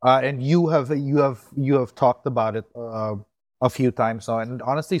 And you have talked about it a few times now, and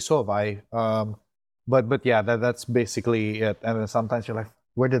honestly, so have I. But yeah, that's basically it. And then sometimes you're like,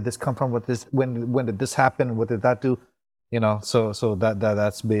 where did this come from? When did this happen? What did that do? So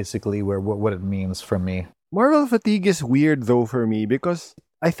that's basically what it means for me. Marvel fatigue is weird though for me because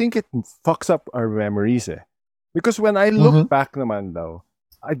I think it fucks up our memories. Because when I look back naman daw,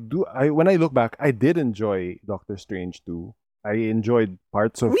 when I look back, I did enjoy Doctor Strange 2. I enjoyed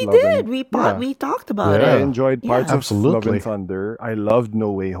parts of we talked about it. I enjoyed parts of Love and Thunder. I loved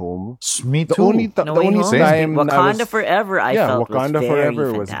No Way Home. Me too. The only time Wakanda Forever I felt Wakanda was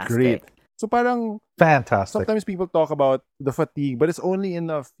Forever was great. So parang fantastic. Sometimes people talk about the fatigue, but it's only in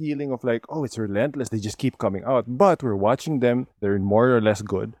a feeling of like, oh, it's relentless. They just keep coming out. But we're watching them. They're more or less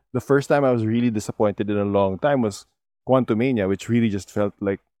good. The first time I was really disappointed in a long time was Quantumania, which really just felt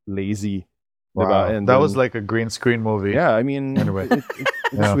like lazy. Wow. And that was like a green screen movie. Yeah, I mean, anyway,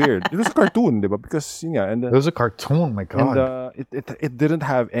 it's weird. It was a cartoon, diba? Because it was a cartoon. My God, and it didn't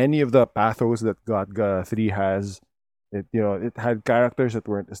have any of the pathos that Gotga 3 has. It had characters that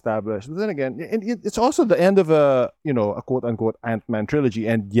weren't established. But then again, it's also the end of a quote unquote Ant-Man trilogy,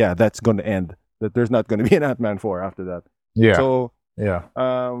 and yeah, that's going to end. That there's not going to be an Ant-Man 4 after that. Yeah. So yeah.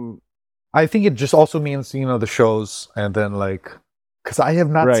 I think it just also means the shows, and then like. Because I have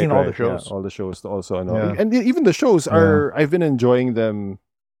not seen all the shows. Yeah, all the shows also. And even the shows are, I've been enjoying them.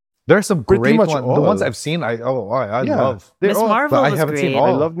 There's some great ones. The ones I've seen, I love. Miss Marvel was haven't great. seen all.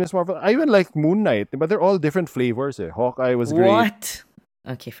 I love Miss Marvel. I even like Moon Knight, but they're all different flavors. Hawkeye was great. What?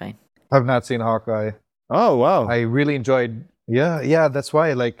 Okay, fine. I've not seen Hawkeye. Oh, wow. I really enjoyed. Yeah, that's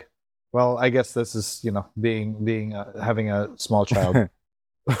why. Like, well, I guess this is, being having a small child.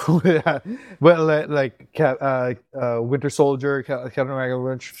 Well, like Winter Soldier, Captain America,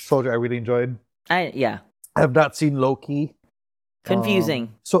 Winter Soldier, I really enjoyed. I have not seen Loki.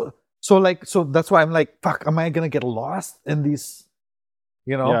 Confusing. So that's why I'm like, fuck, am I gonna get lost in these?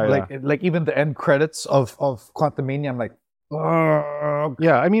 Like even the end credits of Quantumania, I'm like,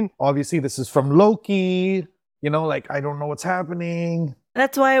 yeah. I mean, obviously this is from Loki. Like I don't know what's happening.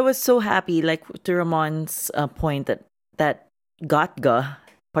 That's why I was so happy. Like to Ramon's point that Gotga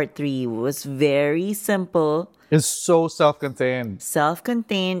Part 3 was very simple. It's so self-contained.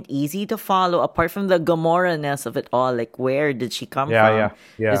 Self-contained, easy to follow. Apart from the Gamora-ness of it all, like where did she come from?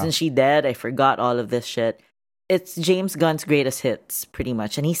 Yeah. Isn't she dead? I forgot all of this shit. It's James Gunn's greatest hits, pretty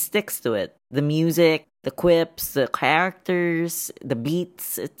much, and he sticks to it. The music, the quips, the characters, the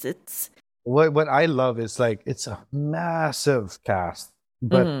beats. It's. What I love is like it's a massive cast,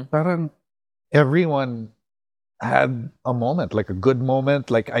 but parang everyone had a moment, like a good moment.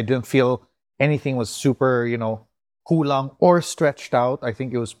 Like I didn't feel anything was super, kulang or stretched out. I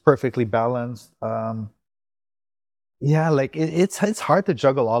think it was perfectly balanced. Like it's hard to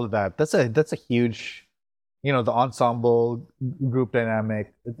juggle all of that. That's a huge the ensemble group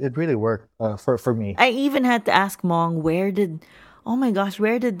dynamic. It really worked for me. I even had to ask Mong, oh my gosh,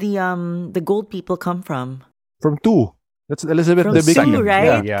 where did the gold people come from? From 2. That's Elizabeth From Debicki. 2,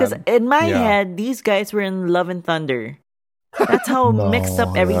 right? Yeah. Because in my Yeah. head, these guys were in Love and Thunder. That's how mixed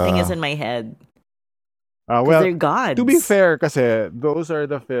up everything is in my head. Well, they're gods. to be fair, kasi those are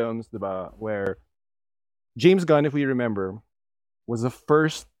the films, diba, where James Gunn, if we remember, was the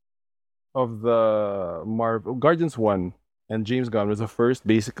first of the Marvel Guardians 1, and James Gunn was the first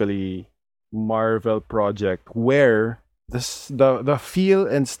basically Marvel project where the feel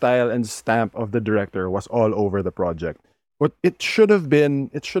and style and stamp of the director was all over the project. But it should have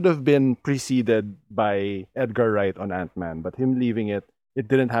been preceded by Edgar Wright on Ant-Man, but him leaving it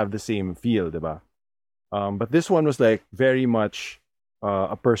didn't have the same feel, diba? But this one was like very much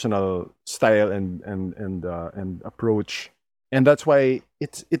a personal style and approach, and that's why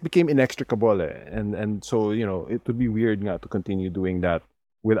it became inextricable. And so it would be weird to continue doing that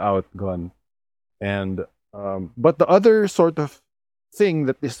without Gunn. And but the other sort of thing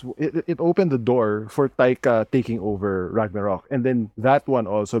that it opened the door for Taika taking over Ragnarok, and then that one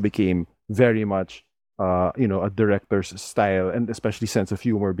also became very much a director's style, and especially sense of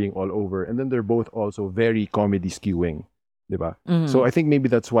humor being all over. And then they're both also very comedy skewing, diba? So I think maybe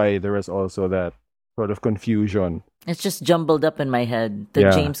that's why there was also that sort of confusion. It's just jumbled up in my head. The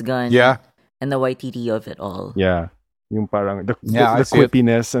James Gunn and the YTD of it all. Yeah. Yung parang the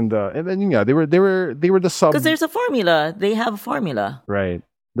quippiness and then they were the sub, because there's a formula. They have a formula. Right.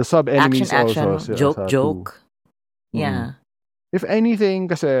 The sub enemies action, also joke. Yeah. If anything,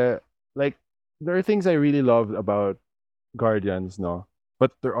 kasi like there are things I really loved about Guardians, no?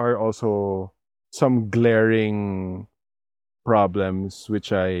 But there are also some glaring problems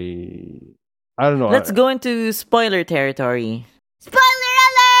which I don't know. Let's go into spoiler territory. Spoiler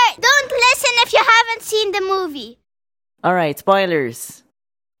alert! Don't listen if you haven't seen the movie. All right, spoilers.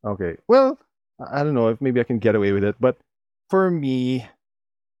 Okay. Well, I don't know if maybe I can get away with it, but for me,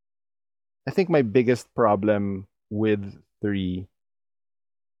 I think my biggest problem with 3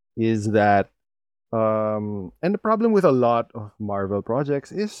 is that and the problem with a lot of Marvel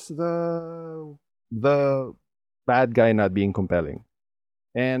projects is the bad guy not being compelling.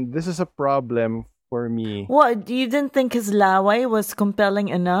 And this is a problem for me. What, you didn't think his laway was compelling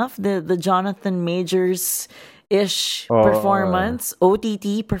enough? The Jonathan Majors-ish performance,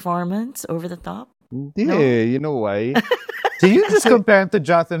 OTT performance, over the top? Yeah, no? You know why? Did you just compare him to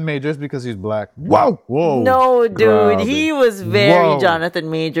Jonathan Majors because he's black? Wow! Whoa! No, dude. He was very Jonathan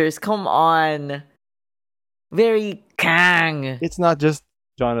Majors. Come on. Very Kang. It's not just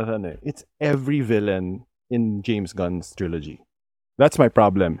Jonathan. It's every villain in James Gunn's trilogy. That's my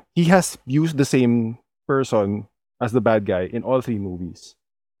problem. He has used the same person as the bad guy in all 3 movies.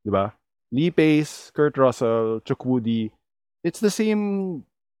 Diba? Lee Pace, Kurt Russell, Chukwudi. It's the same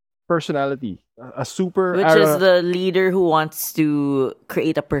personality. A super... Which is the leader who wants to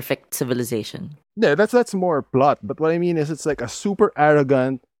create a perfect civilization. Yeah, that's more plot. But what I mean is it's like a super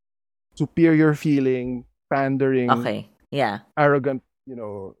arrogant, superior feeling, pandering, arrogant,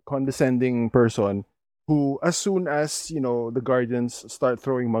 condescending person who, as soon as, the Guardians start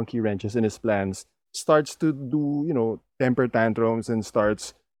throwing monkey wrenches in his plans, starts to do, temper tantrums and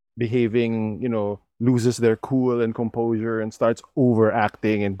starts behaving, loses their cool and composure and starts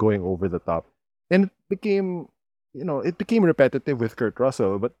overacting and going over the top. And it became repetitive with Kurt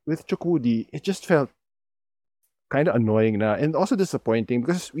Russell, but with Chukwudi, it just felt kind of annoying na, and also disappointing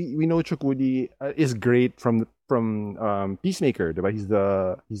because we know Chukwudi is great from Peacemaker, diba?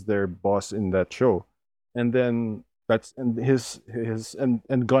 He's their boss in that show, and then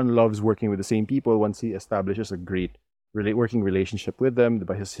and Gunn loves working with the same people once he establishes a great working relationship with them.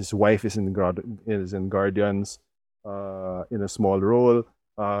 Diba? His wife is in Guardians in a small role.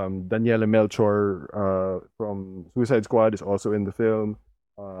 Daniela Melchor from Suicide Squad is also in the film.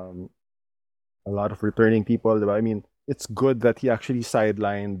 A lot of returning people. Diba? I mean, it's good that he actually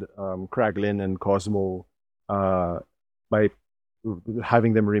sidelined Kraglin and Cosmo by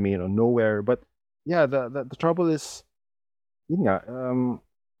having them remain on Nowhere. But yeah, the trouble is,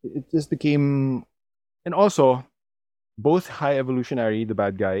 it just became, and also both High Evolutionary, the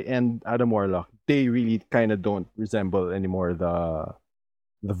bad guy, and Adam Warlock, they really kind of don't resemble anymore the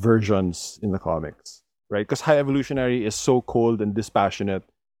versions in the comics, right? Because High Evolutionary is so cold and dispassionate,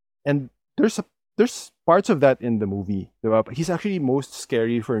 and there's parts of that in the movie. Diba? He's actually most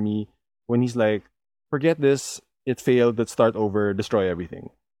scary for me when he's like, forget this, it failed, let's start over, destroy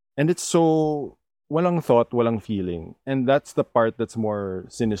everything. And it's so walang thought, walang feeling. And that's the part that's more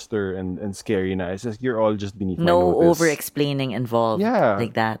sinister and scary na. It's just, you're all just beneath my notice. No over-explaining involved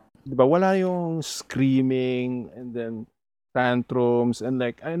like that. diba, wala yung screaming and then tantrums, and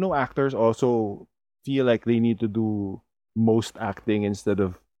like I know actors also feel like they need to do most acting instead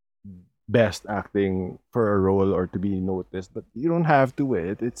of best acting for a role or to be noticed, but you don't have to.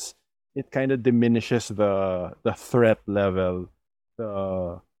 It kind of diminishes the threat level,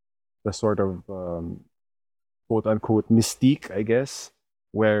 the the sort of quote unquote mystique, I guess,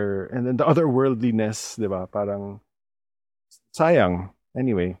 where and then the otherworldliness, diba? Parang sayang.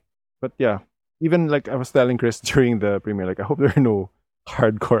 Anyway, but yeah, even like I was telling Chris during the premiere, like I hope there are no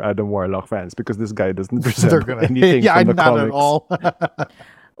hardcore Adam Warlock fans because this guy doesn't They're resemble gonna anything yeah, from the not at comics. all.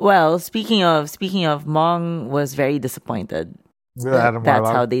 Well, speaking of, Mong was very disappointed. With Adam That's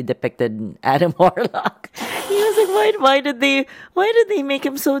Warlock. how they depicted Adam Warlock. He was like, why did they make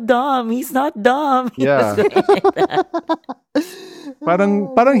him so dumb? He's not dumb. He Yeah. was going like that.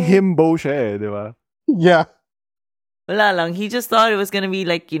 Parang himbo siya, di ba? Yeah. Wala lang. He just thought it was gonna be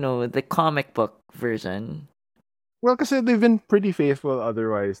like, the comic book version. Well, kasi they've been pretty faithful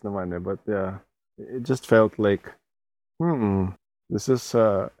otherwise naman, but yeah, it just felt like, this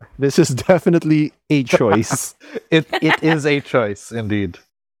is definitely a choice. It is a choice indeed.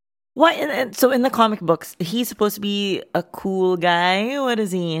 Why? And so in the comic books, he's supposed to be a cool guy. What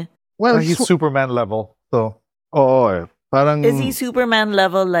is he? Well, He's Superman level. So parang Is he Superman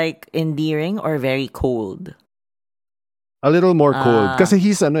level, like endearing or very cold? a little more cold. Ah. Kasi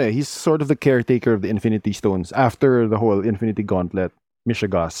he's sort of the caretaker of the Infinity Stones after the whole Infinity Gauntlet,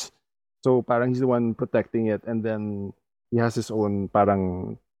 Mishigas. So parang he's the one protecting it, and then he has his own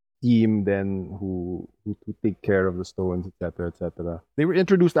parang team then who take care of the stones, etc., etc. They were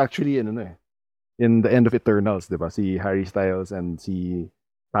introduced actually in the end of Eternals, diba? Si Harry Styles and si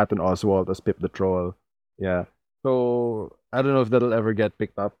Patton Oswalt as Pip the Troll. Yeah. So I don't know if that'll ever get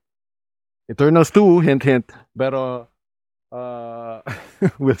picked up. Eternals 2, hint hint. Pero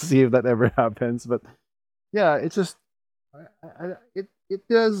we'll see if that ever happens. But yeah, it's just it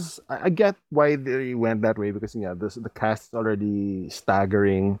does. I get why they went that way because the cast is already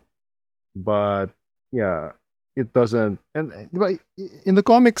staggering, but yeah, it doesn't. And diba, in the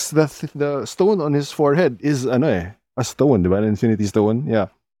comics, the stone on his forehead is a stone, diba? An Infinity Stone. Yeah.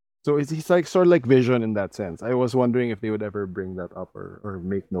 So he's like sort of like Vision in that sense. I was wondering if they would ever bring that up or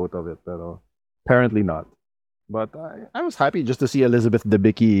make note of it, but apparently not. But I was happy just to see Elizabeth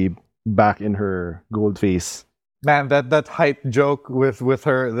Debicki back in her gold face. man, that height joke with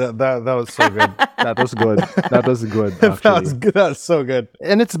her that was so good. That was good. That was good. That Actually. was good. That was so good.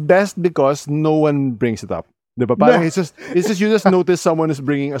 And it's best because no one brings it up. Diba? Parang it's just you just notice someone is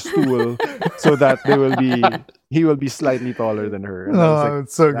bringing a stool so that he will be slightly taller than her. And I was like,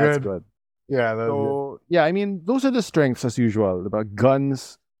 it's so that's good. good. Yeah, that was So yeah, I mean those are the strengths as usual. About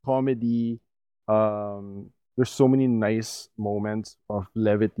guns, comedy. There's so many nice moments of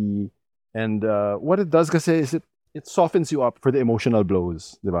levity, and what it does kasi is it softens you up for the emotional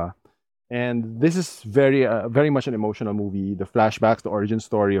blows, diba? And this is very much an emotional movie. The flashbacks, the origin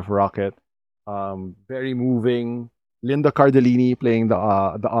story of Rocket, very moving. Linda Cardellini playing the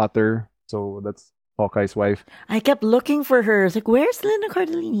otter, so that's Hawkeye's wife. I kept looking for her. It's like, where's Linda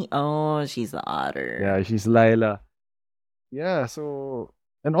Cardellini? Oh, she's the otter. Yeah, she's Lila. Yeah, so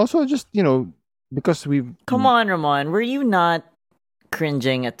and also just because we've Come on, Ramon. Were you not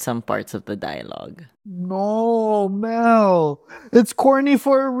cringing at some parts of the dialogue? No, Mel. It's corny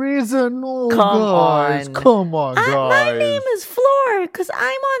for a reason. No, Come guys. on. Come on, guys. My name is Floor because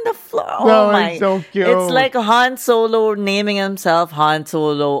I'm on the floor. No, Oh my! it's so cute. It's like Han Solo naming himself Han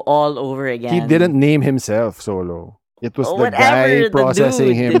Solo all over again. he didn't name himself Solo. It was the Whatever, guy the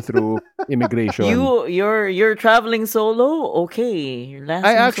processing dude. him through immigration. You're traveling solo. Okay, you're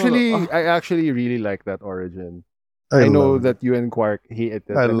I solo. actually really like that origin. I know that you and Quark hate it.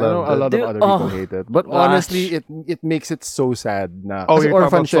 I and love know a lot it. of other people Dude, hate it. But gosh. honestly, it makes it so sad na. Oh, Kasi you're talking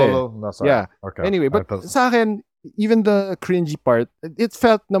orphan about siya eh. Solo? No, sorry. Yeah. Okay. Anyway, but sa akin, even the cringy part, it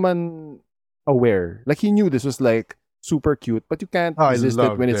felt naman aware. Like he knew this was like super cute, but you can't resist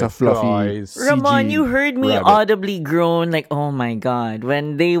it when it's a fluffy guys. Ramon, CG you heard me rabbit. audibly groan like, "Oh my god!"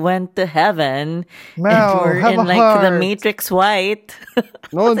 When they went to heaven Mel, and were have in a like the heart. Matrix White.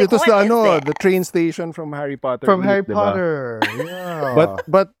 No, like, it was what is the train station from Harry Potter. From Loop, Harry diba? Potter. Yeah.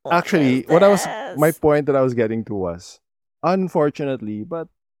 But actually, is my this? point that I was getting to was, unfortunately, but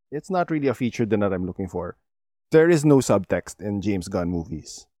it's not really a feature that I'm looking for. There is no subtext in James Gunn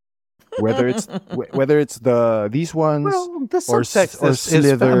movies. Whether it's these ones well, the or subtext is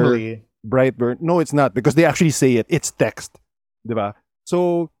Slither, family. Brightburn. No, it's not because they actually say it. It's text, diba?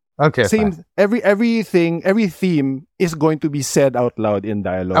 So Okay. Same. Fine. Every theme is going to be said out loud in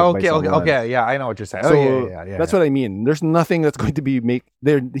dialogue. Okay. Yeah, I know what you're saying. So yeah. that's what I mean. There's nothing that's going to be make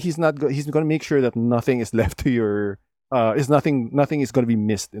there. He's going to make sure that nothing is left to your. Is nothing is going to be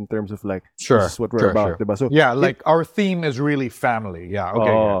missed in terms of like this is what we're about. Sure. So yeah, like our theme is really family. Yeah. Okay.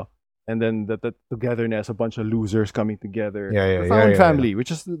 Yeah. And then the togetherness, a bunch of losers coming together. Yeah. Found family,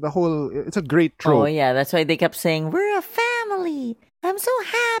 which is the whole. It's a great trope. Oh yeah, that's why they kept saying we're a family. I'm so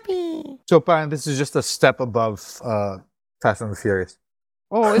happy. So, this is just a step above Fast and the Furious.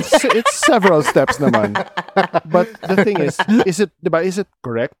 Oh, it's several steps naman. But the thing is it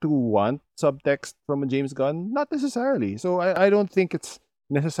correct to want subtext from a James Gunn? Not necessarily. So I don't think it's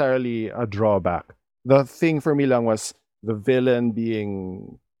necessarily a drawback. The thing for me lang was the villain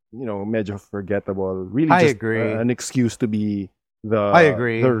being, medyo forgettable. Really, I just agree. An excuse to be the. I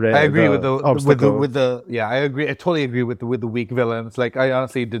agree. I agree with the yeah. I agree. I totally agree with the weak villains. Like I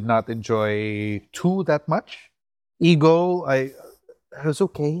honestly did not enjoy 2 that much. Ego, I was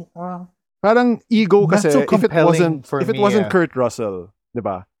okay. Parang Ego kasi so if it wasn't me, Kurt Russell,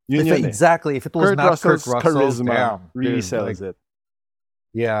 diba? Exactly. If it was Kurt not Russell's Kurt Russell, charisma really sells it.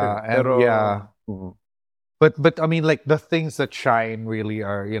 Yeah, But I mean, like the things that shine really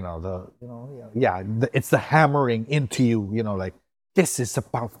are, it's the hammering into you, like this is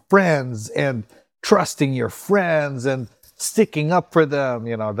about friends and trusting your friends and sticking up for them,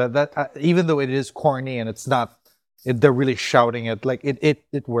 that even though it is corny and it's not, they're really shouting it, like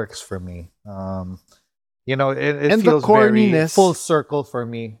it works for me. It feels very full circle for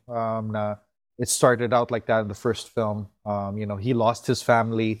me. It started out like that in the first film. He lost his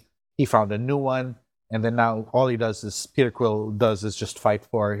family, he found a new one. And then now all Peter Quill does is just fight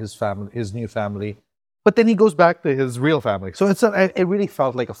for his family, his new family. But then he goes back to his real family. So it really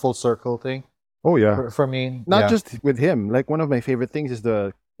felt like a full circle thing. Oh yeah, for me. Not just with him. Like one of my favorite things is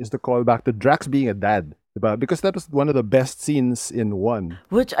the call back to Drax being a dad, because that was one of the best scenes in 1,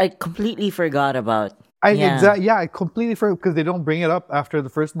 which I completely forgot about. I completely forgot because they don't bring it up after the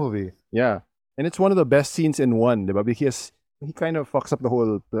first movie. Yeah, and it's one of the best scenes in 1, because he kind of fucks up the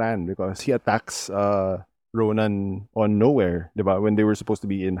whole plan because he attacks Ronan on nowhere, when they were supposed to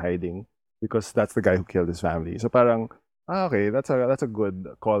be in hiding, because that's the guy who killed his family. So parang okay, that's a good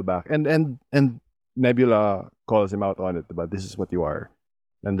callback. And Nebula calls him out on it, this is what you are.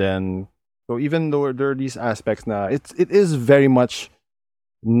 And then so even though there are these aspects now, it is very much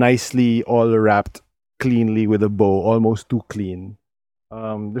nicely all wrapped cleanly with a bow, almost too clean.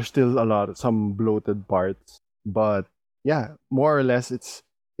 There's still some bloated parts, but yeah, more or less, it's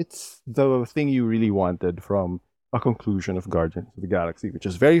the thing you really wanted from a conclusion of Guardians of the Galaxy, which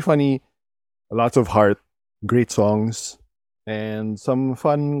is very funny, lots of heart, great songs, and some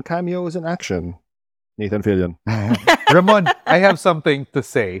fun cameos and action. Nathan Fillion. Ramon, I have something to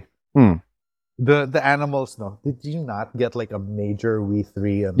say. The animals, did you not get like a major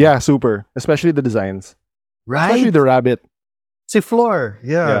V3? Yeah, super. Especially the designs. Right? Especially the rabbit. See, Floor.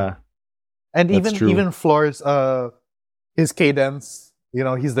 Yeah. And even Floor's his cadence,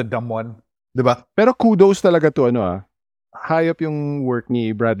 he's the dumb one. Diba? Pero kudos talaga to high up yung work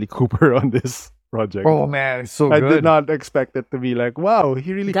ni Bradley Cooper on this project. Oh man, it's so good. I did not expect it to be like, wow,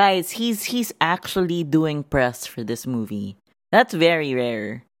 he really... Guys, he's actually doing press for this movie. That's very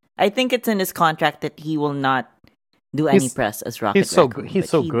rare. I think it's in his contract that he will not do any press as Rocket Raccoon. He's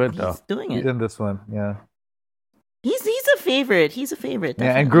so good though. He's doing it. In this one, yeah. He's a favorite. He's a favorite.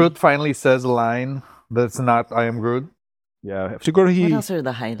 Definitely. Yeah, and Groot finally says a line that's not "I am Groot." Yeah, siguro what else are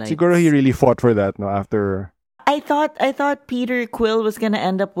the highlights? Siguro he really fought for that. After I thought Peter Quill was gonna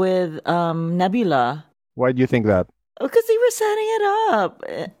end up with Nebula. Why do you think that? Because they were setting it up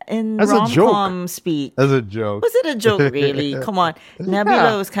in as rom-com speak. As a joke. Was it a joke, really? Come on.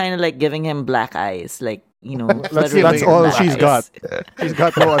 Nebula was kind of like giving him black eyes. Like, that's all she's got. She's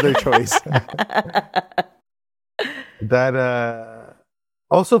got no other choice. That,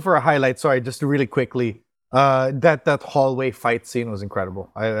 also for a highlight, sorry, just really quickly, that hallway fight scene was incredible.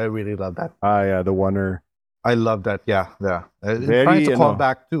 I really love that. Yeah, the oneer. I love that, yeah. Trying to call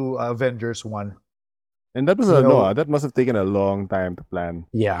back to Avengers 1. And that was that must have taken a long time to plan.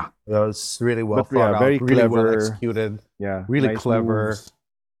 Yeah, it was really well thought out, very really clever, well executed. Yeah, really nice clever. Moves.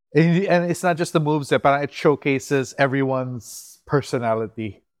 And it's not just the moves, but it showcases everyone's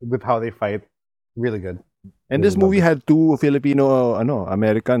personality with how they fight. Really good. And this movie had 2 Filipino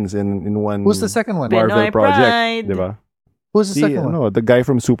Americans in one. Who's the second one? Marvel Pinoy project, Pride. diba? Who's the second one? The guy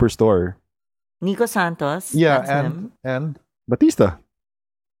from Superstore. Nico Santos. Yeah, him. and Batista.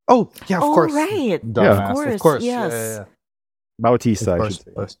 Oh, yeah, of course. Right. Dumbass, Of course. Yes. Bautista, Of I should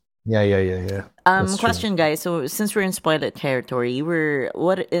say. course. Yeah. That's Question, guys. So since we're in spoiler territory,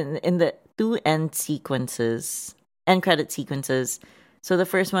 what in the two end sequences, end credit sequences. So the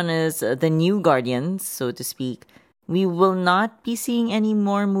first one is the new Guardians, so to speak. We will not be seeing any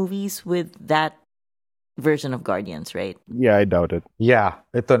more movies with that version of Guardians, right? Yeah, I doubt it. Yeah,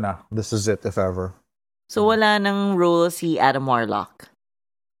 ito na. This is it, if ever. So wala nang role si Adam Warlock.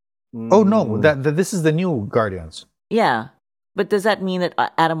 Oh no, that this is the new Guardians. Yeah. But does that mean that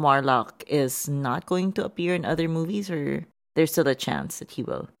Adam Warlock is not going to appear in other movies, or there's still a chance that he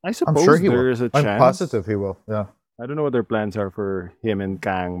will? I suppose I'm sure he there will. is a chance. I'm positive he will. Yeah. I don't know what their plans are for him and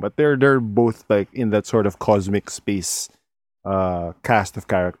Kang, but they're both like in that sort of cosmic space cast of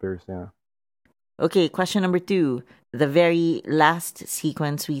characters. Yeah. Okay, question number 2. The very last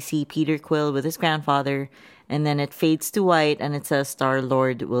sequence, we see Peter Quill with his grandfather, and then it fades to white, and it says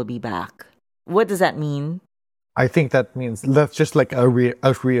Star-Lord will be back. What does that mean? I think that means that's just like a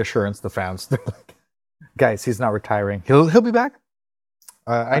reassurance to fans. They're like, guys, he's not retiring. He'll be back.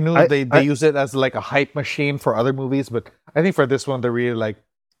 I know they use it as like a hype machine for other movies, but I think for this one they're really like,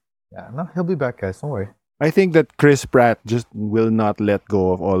 yeah, no, he'll be back, guys. Don't worry. I think that Chris Pratt just will not let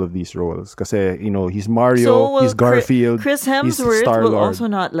go of all of these roles. Because, he's Mario, he's Garfield, Chris he's Hemsworth Star-Lord. will also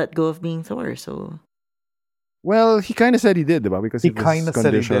not let go of being Thor, so... Well, he kind of said he did, diba? Because he kind of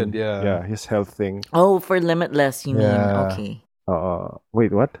said he did, yeah. Yeah, his health thing. Oh, for Limitless, you mean? Yeah. Okay.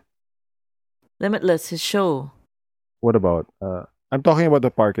 Wait, what? Limitless, his show. What about? I'm talking about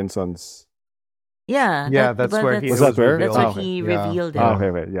the Parkinson's. Yeah. That's where he was that where? That's Ah, where okay. he revealed it.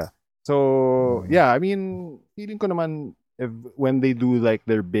 Okay, yeah. So, yeah, I mean, feeling ko naman, if when they do like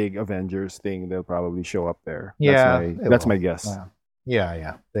their big Avengers thing, they'll probably show up there. That's my guess.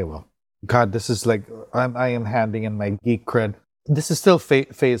 Yeah, they will. God, this is like I am handing in my geek cred. This is still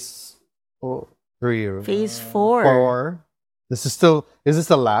phase 3. Phase 4. 4. This is still. Is this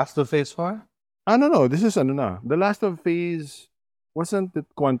the last of phase 4? No. This is na. The last of phase. Wasn't it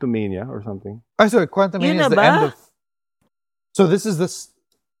Quantumania or something? Oh, sorry, Quantumania is the end of. So this is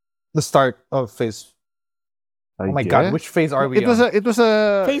the start of phase. Oh my God, which phase are we? It was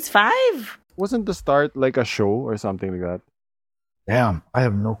a phase 5. Wasn't the start like a show or something like that? Damn, I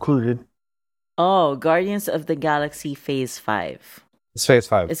have no clue, dude. Oh, Guardians of the Galaxy Phase 5. It's Phase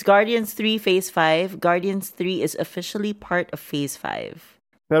 5. It's Guardians 3 Phase 5. Guardians 3 is officially part of Phase 5.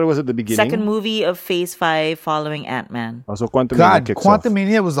 That was at the beginning. Second movie of Phase 5 following Ant-Man. Oh, so Quantumania kicks off.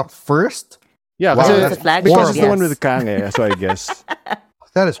 Quantumania was the first? Yeah, wow, that's a flagship, because it's the one with Kang, so I guess.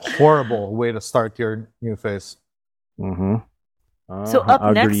 That is horrible way to start your new phase. Mm-hmm. So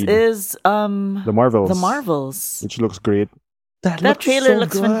up next is the Marvels. The Marvels. Which looks great. That trailer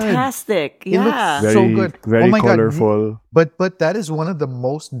looks fantastic. It looks so good. Very colorful. God. But that is one of the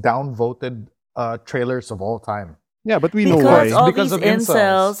most downvoted trailers of all time. Yeah, but we know why. Because these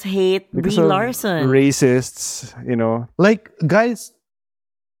incels hate Brie Larson. Racists, Like, guys,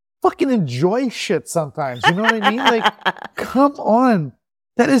 fucking enjoy shit sometimes. You know what I mean? Like, come on.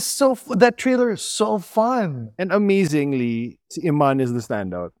 That trailer is so fun. And amazingly, Iman is the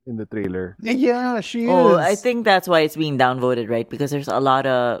standout in the trailer. Yeah, she is. Oh, I think that's why it's being downvoted, right? Because there's a lot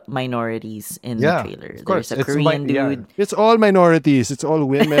of minorities in the trailer. There's a Korean dude. It's all minorities. It's all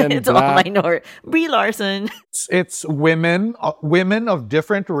women. It's all minority. Brie Larson. It's women of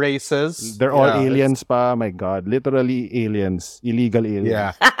different races. They're all aliens pa. My God. Literally aliens. Illegal aliens.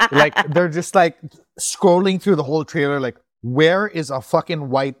 Yeah. Like, they're just like scrolling through the whole trailer like, where is a fucking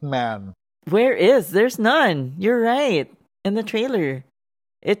white man? Where is? There's none. You're right. In the trailer.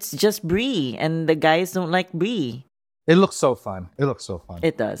 It's just Brie, and the guys don't like Brie. It looks so fun.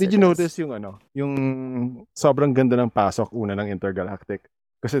 It does. Did you notice yung sobrang ganda ng pasok una ng Intergalactic?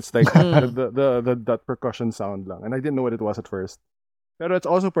 Because it's like that percussion sound lang. And I didn't know what it was at first. Pero it's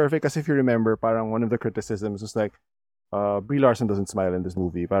also perfect because if you remember, parang one of the criticisms was like, Brie Larson doesn't smile in this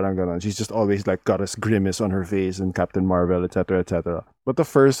movie. Parang ganon. She's just always like got a grimace on her face in Captain Marvel, etc., etc. But the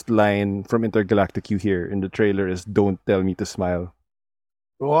first line from Intergalactic you hear in the trailer is, "Don't tell me to smile."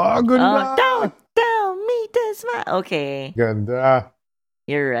 Oh, ganda! Don't tell me to smile. Okay. Ganda.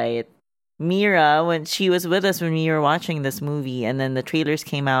 You're right. Mira, when she was with us when we were watching this movie, and then the trailers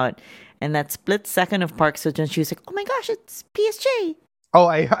came out, and that split second of Park Seo-joon, she was like, "Oh my gosh, it's PSG." Oh,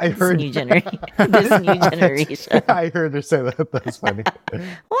 I heard this new generation. I heard her say that. That's funny.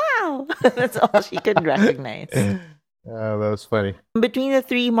 Wow, that's all she could recognize. That was funny. Between the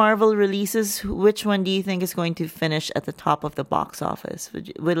 3 Marvel releases, which one do you think is going to finish at the top of the box office?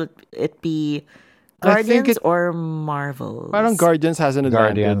 Will it be Guardians or Marvel? Parang Guardians has an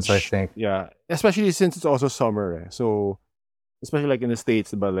advantage. Guardians, I think. Yeah, especially since it's also summer. So, especially like in the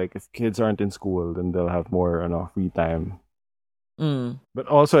States, but like if kids aren't in school, then they'll have more free time. But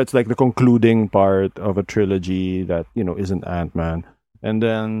also, it's like the concluding part of a trilogy that isn't Ant-Man, and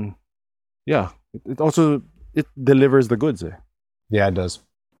then it also it delivers the goods. Yeah, it does.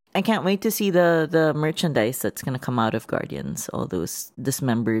 I can't wait to see the merchandise that's gonna come out of Guardians. All those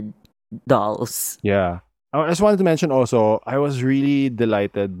dismembered dolls. Yeah. I just wanted to mention also, I was really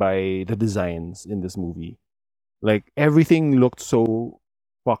delighted by the designs in this movie. Like, everything looked so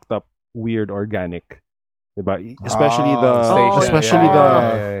fucked up, weird, organic. Diba? Especially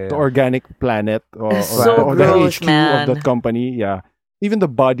the organic planet or So the gross, HQ man. of that company. Yeah. Even the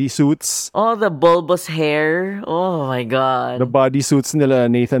bodysuits. Oh, the bulbous hair. Oh my god. The bodysuits nila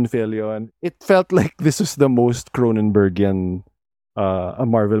Nathan Fillion. It felt like this was the most Cronenbergian a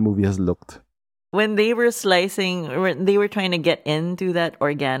Marvel movie has looked. When they were when they were trying to get into that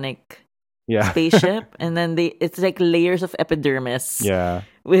organic spaceship, and then it's like layers of epidermis. Yeah.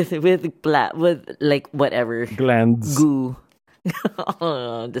 With like whatever glands, goo.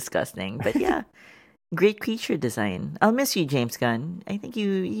 Oh, disgusting. But yeah, great creature design. I'll miss you, James Gunn. I think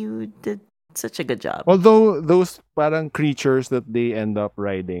you did such a good job. Although those parang creatures that they end up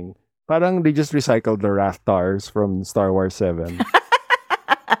riding, parang they just recycled the Raftars from Star Wars 7.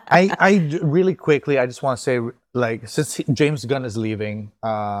 I really quickly, I just want to say, like, since James Gunn is leaving,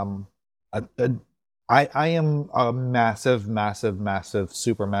 I am a massive, massive, massive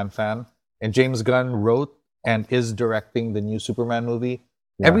Superman fan, and James Gunn wrote and is directing the new Superman movie.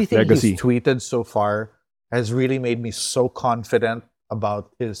 Yeah, everything Legacy. He's tweeted so far has really made me so confident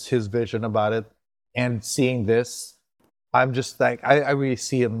about his vision about it. And seeing this, I'm just like, I really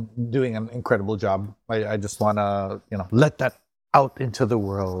see him doing an incredible job. I just want to, let that out into the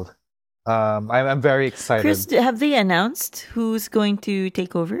world. I'm very excited. Chris, have they announced who's going to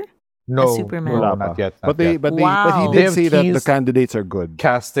take over? No, Superman? No, not yet. But he did say that the candidates are good.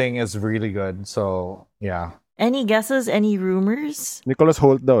 Casting is really good. So yeah. Any guesses? Any rumors? Nicholas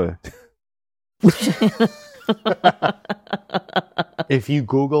Hoult daw. If you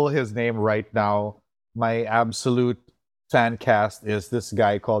Google his name right now, my absolute fan cast is this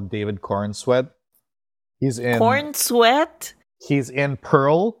guy called David Cornsweet. He's in Cornsweet. He's in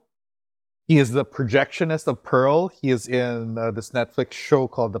Pearl. He is the projectionist of Pearl. He is in this Netflix show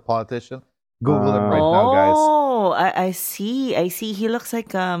called The Politician. Google him right now, guys. Oh, I see. He looks like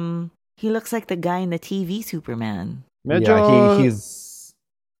the guy in the TV Superman. Yeah, he's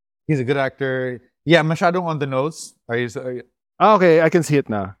a good actor. Yeah, masyado on the nose. Are you? Okay, I can see it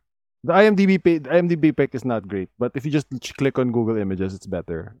now. The IMDb pick is not great, but if you just click on Google Images, it's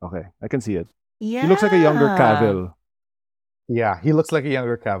better. Okay, I can see it. Yeah, he looks like a younger Cavill. Yeah, he looks like a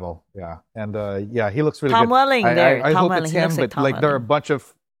younger Cavill. Yeah, and he looks really Tom good. Welling there. I Tom hope Welling. it's He him, looks like but Tom like there are a Welling. bunch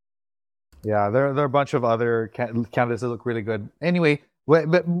of there are a bunch of other candidates that look really good. Anyway,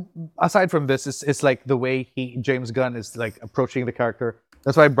 but aside from this, it's like the way James Gunn is like approaching the character.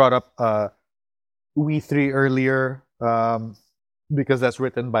 That's why I brought up We Three earlier, because that's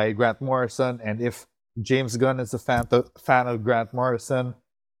written by Grant Morrison, and if James Gunn is a fan of Grant Morrison,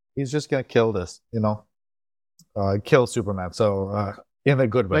 he's just gonna kill this, kill Superman. So in a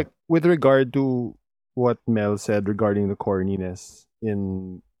good way. Like with regard to what Mel said regarding the corniness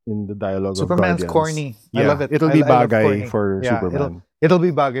in the dialogue Superman's of Guardians. corny. Yeah, I love it. It'll be bagay for Superman. It'll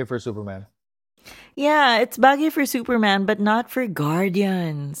be bagay for Superman. Yeah, it's bagay for Superman, but not for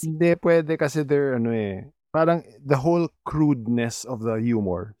Guardians. Hindi pwede kasi they're parang the whole crudeness of the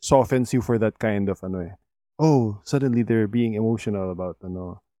humor softens you for that kind of oh, suddenly they're being emotional about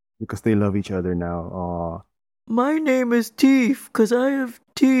because they love each other now. My name is Teeth because I have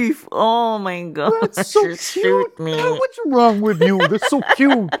teeth. Oh my god, that's so cute. Shoot me. What's wrong with you? That's so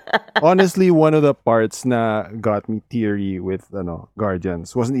cute. Honestly, one of the parts na got me teary with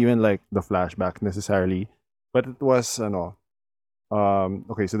Guardians wasn't even like the flashback necessarily, but it was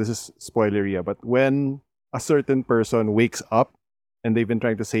okay, so this is spoilery, but when a certain person wakes up and they've been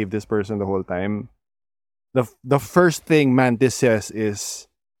trying to save this person the whole time, the first thing Mantis says is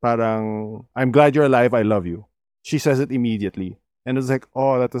parang, "I'm glad you're alive, I love you." She says it immediately. And it was like,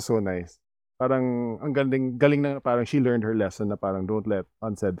 oh, that was so nice. Parang, ang galing na parang she learned her lesson na parang don't let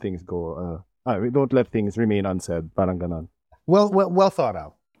unsaid things go. Don't let things remain unsaid. Parang ganon. Well thought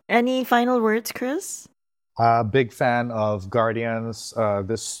out. Any final words, Chris? Big fan of Guardians.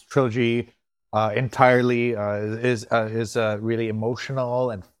 This trilogy entirely is really emotional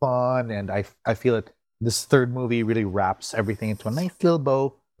and fun, and I feel it. This third movie really wraps everything into a nice little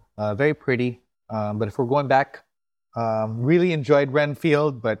bow. Very pretty. But if we're going back, really enjoyed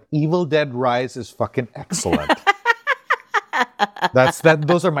Renfield, but Evil Dead Rise is fucking excellent.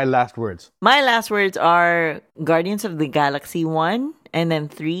 Those are my last words. My last words are Guardians of the Galaxy 1, and then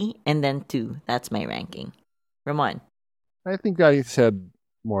 3, and then 2. That's my ranking. Ramon. I think I said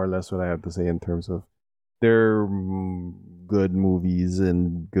more or less what I have to say in terms of they're good movies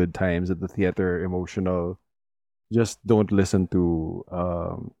and good times at the theater, emotional. Just don't listen to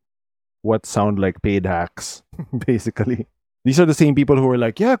what sound like paid hacks, basically. These are the same people who are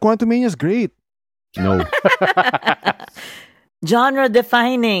like, yeah, Quantumania is great. No. Genre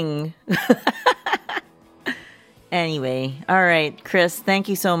defining. Anyway, all right, Chris, thank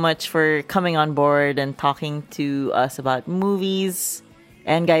you so much for coming on board and talking to us about movies.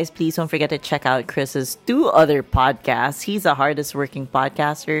 And guys, please don't forget to check out Chris's 2 other podcasts. He's the hardest working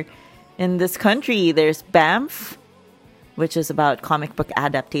podcaster in this country. There's BAMF, which is about comic book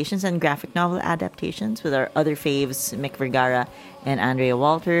adaptations and graphic novel adaptations with our other faves, Mick Vergara and Andrea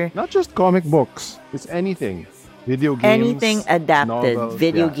Walter. Not just comic books. It's anything. Video games. Anything adapted. Novels,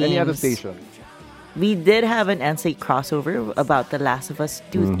 video games. Any adaptation. We did have an NSA crossover about The Last of Us.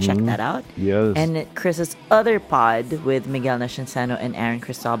 Do check that out. Yes. And Chris's other pod with Miguel Nascinsano and Aaron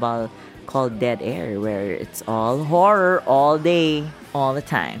Cristobal called Dead Air, where it's all horror all day, all the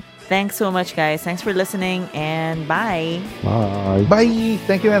time. Thanks so much, guys. Thanks for listening, and bye. Bye. Bye.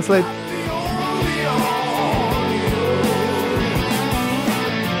 Thank you, Anslade.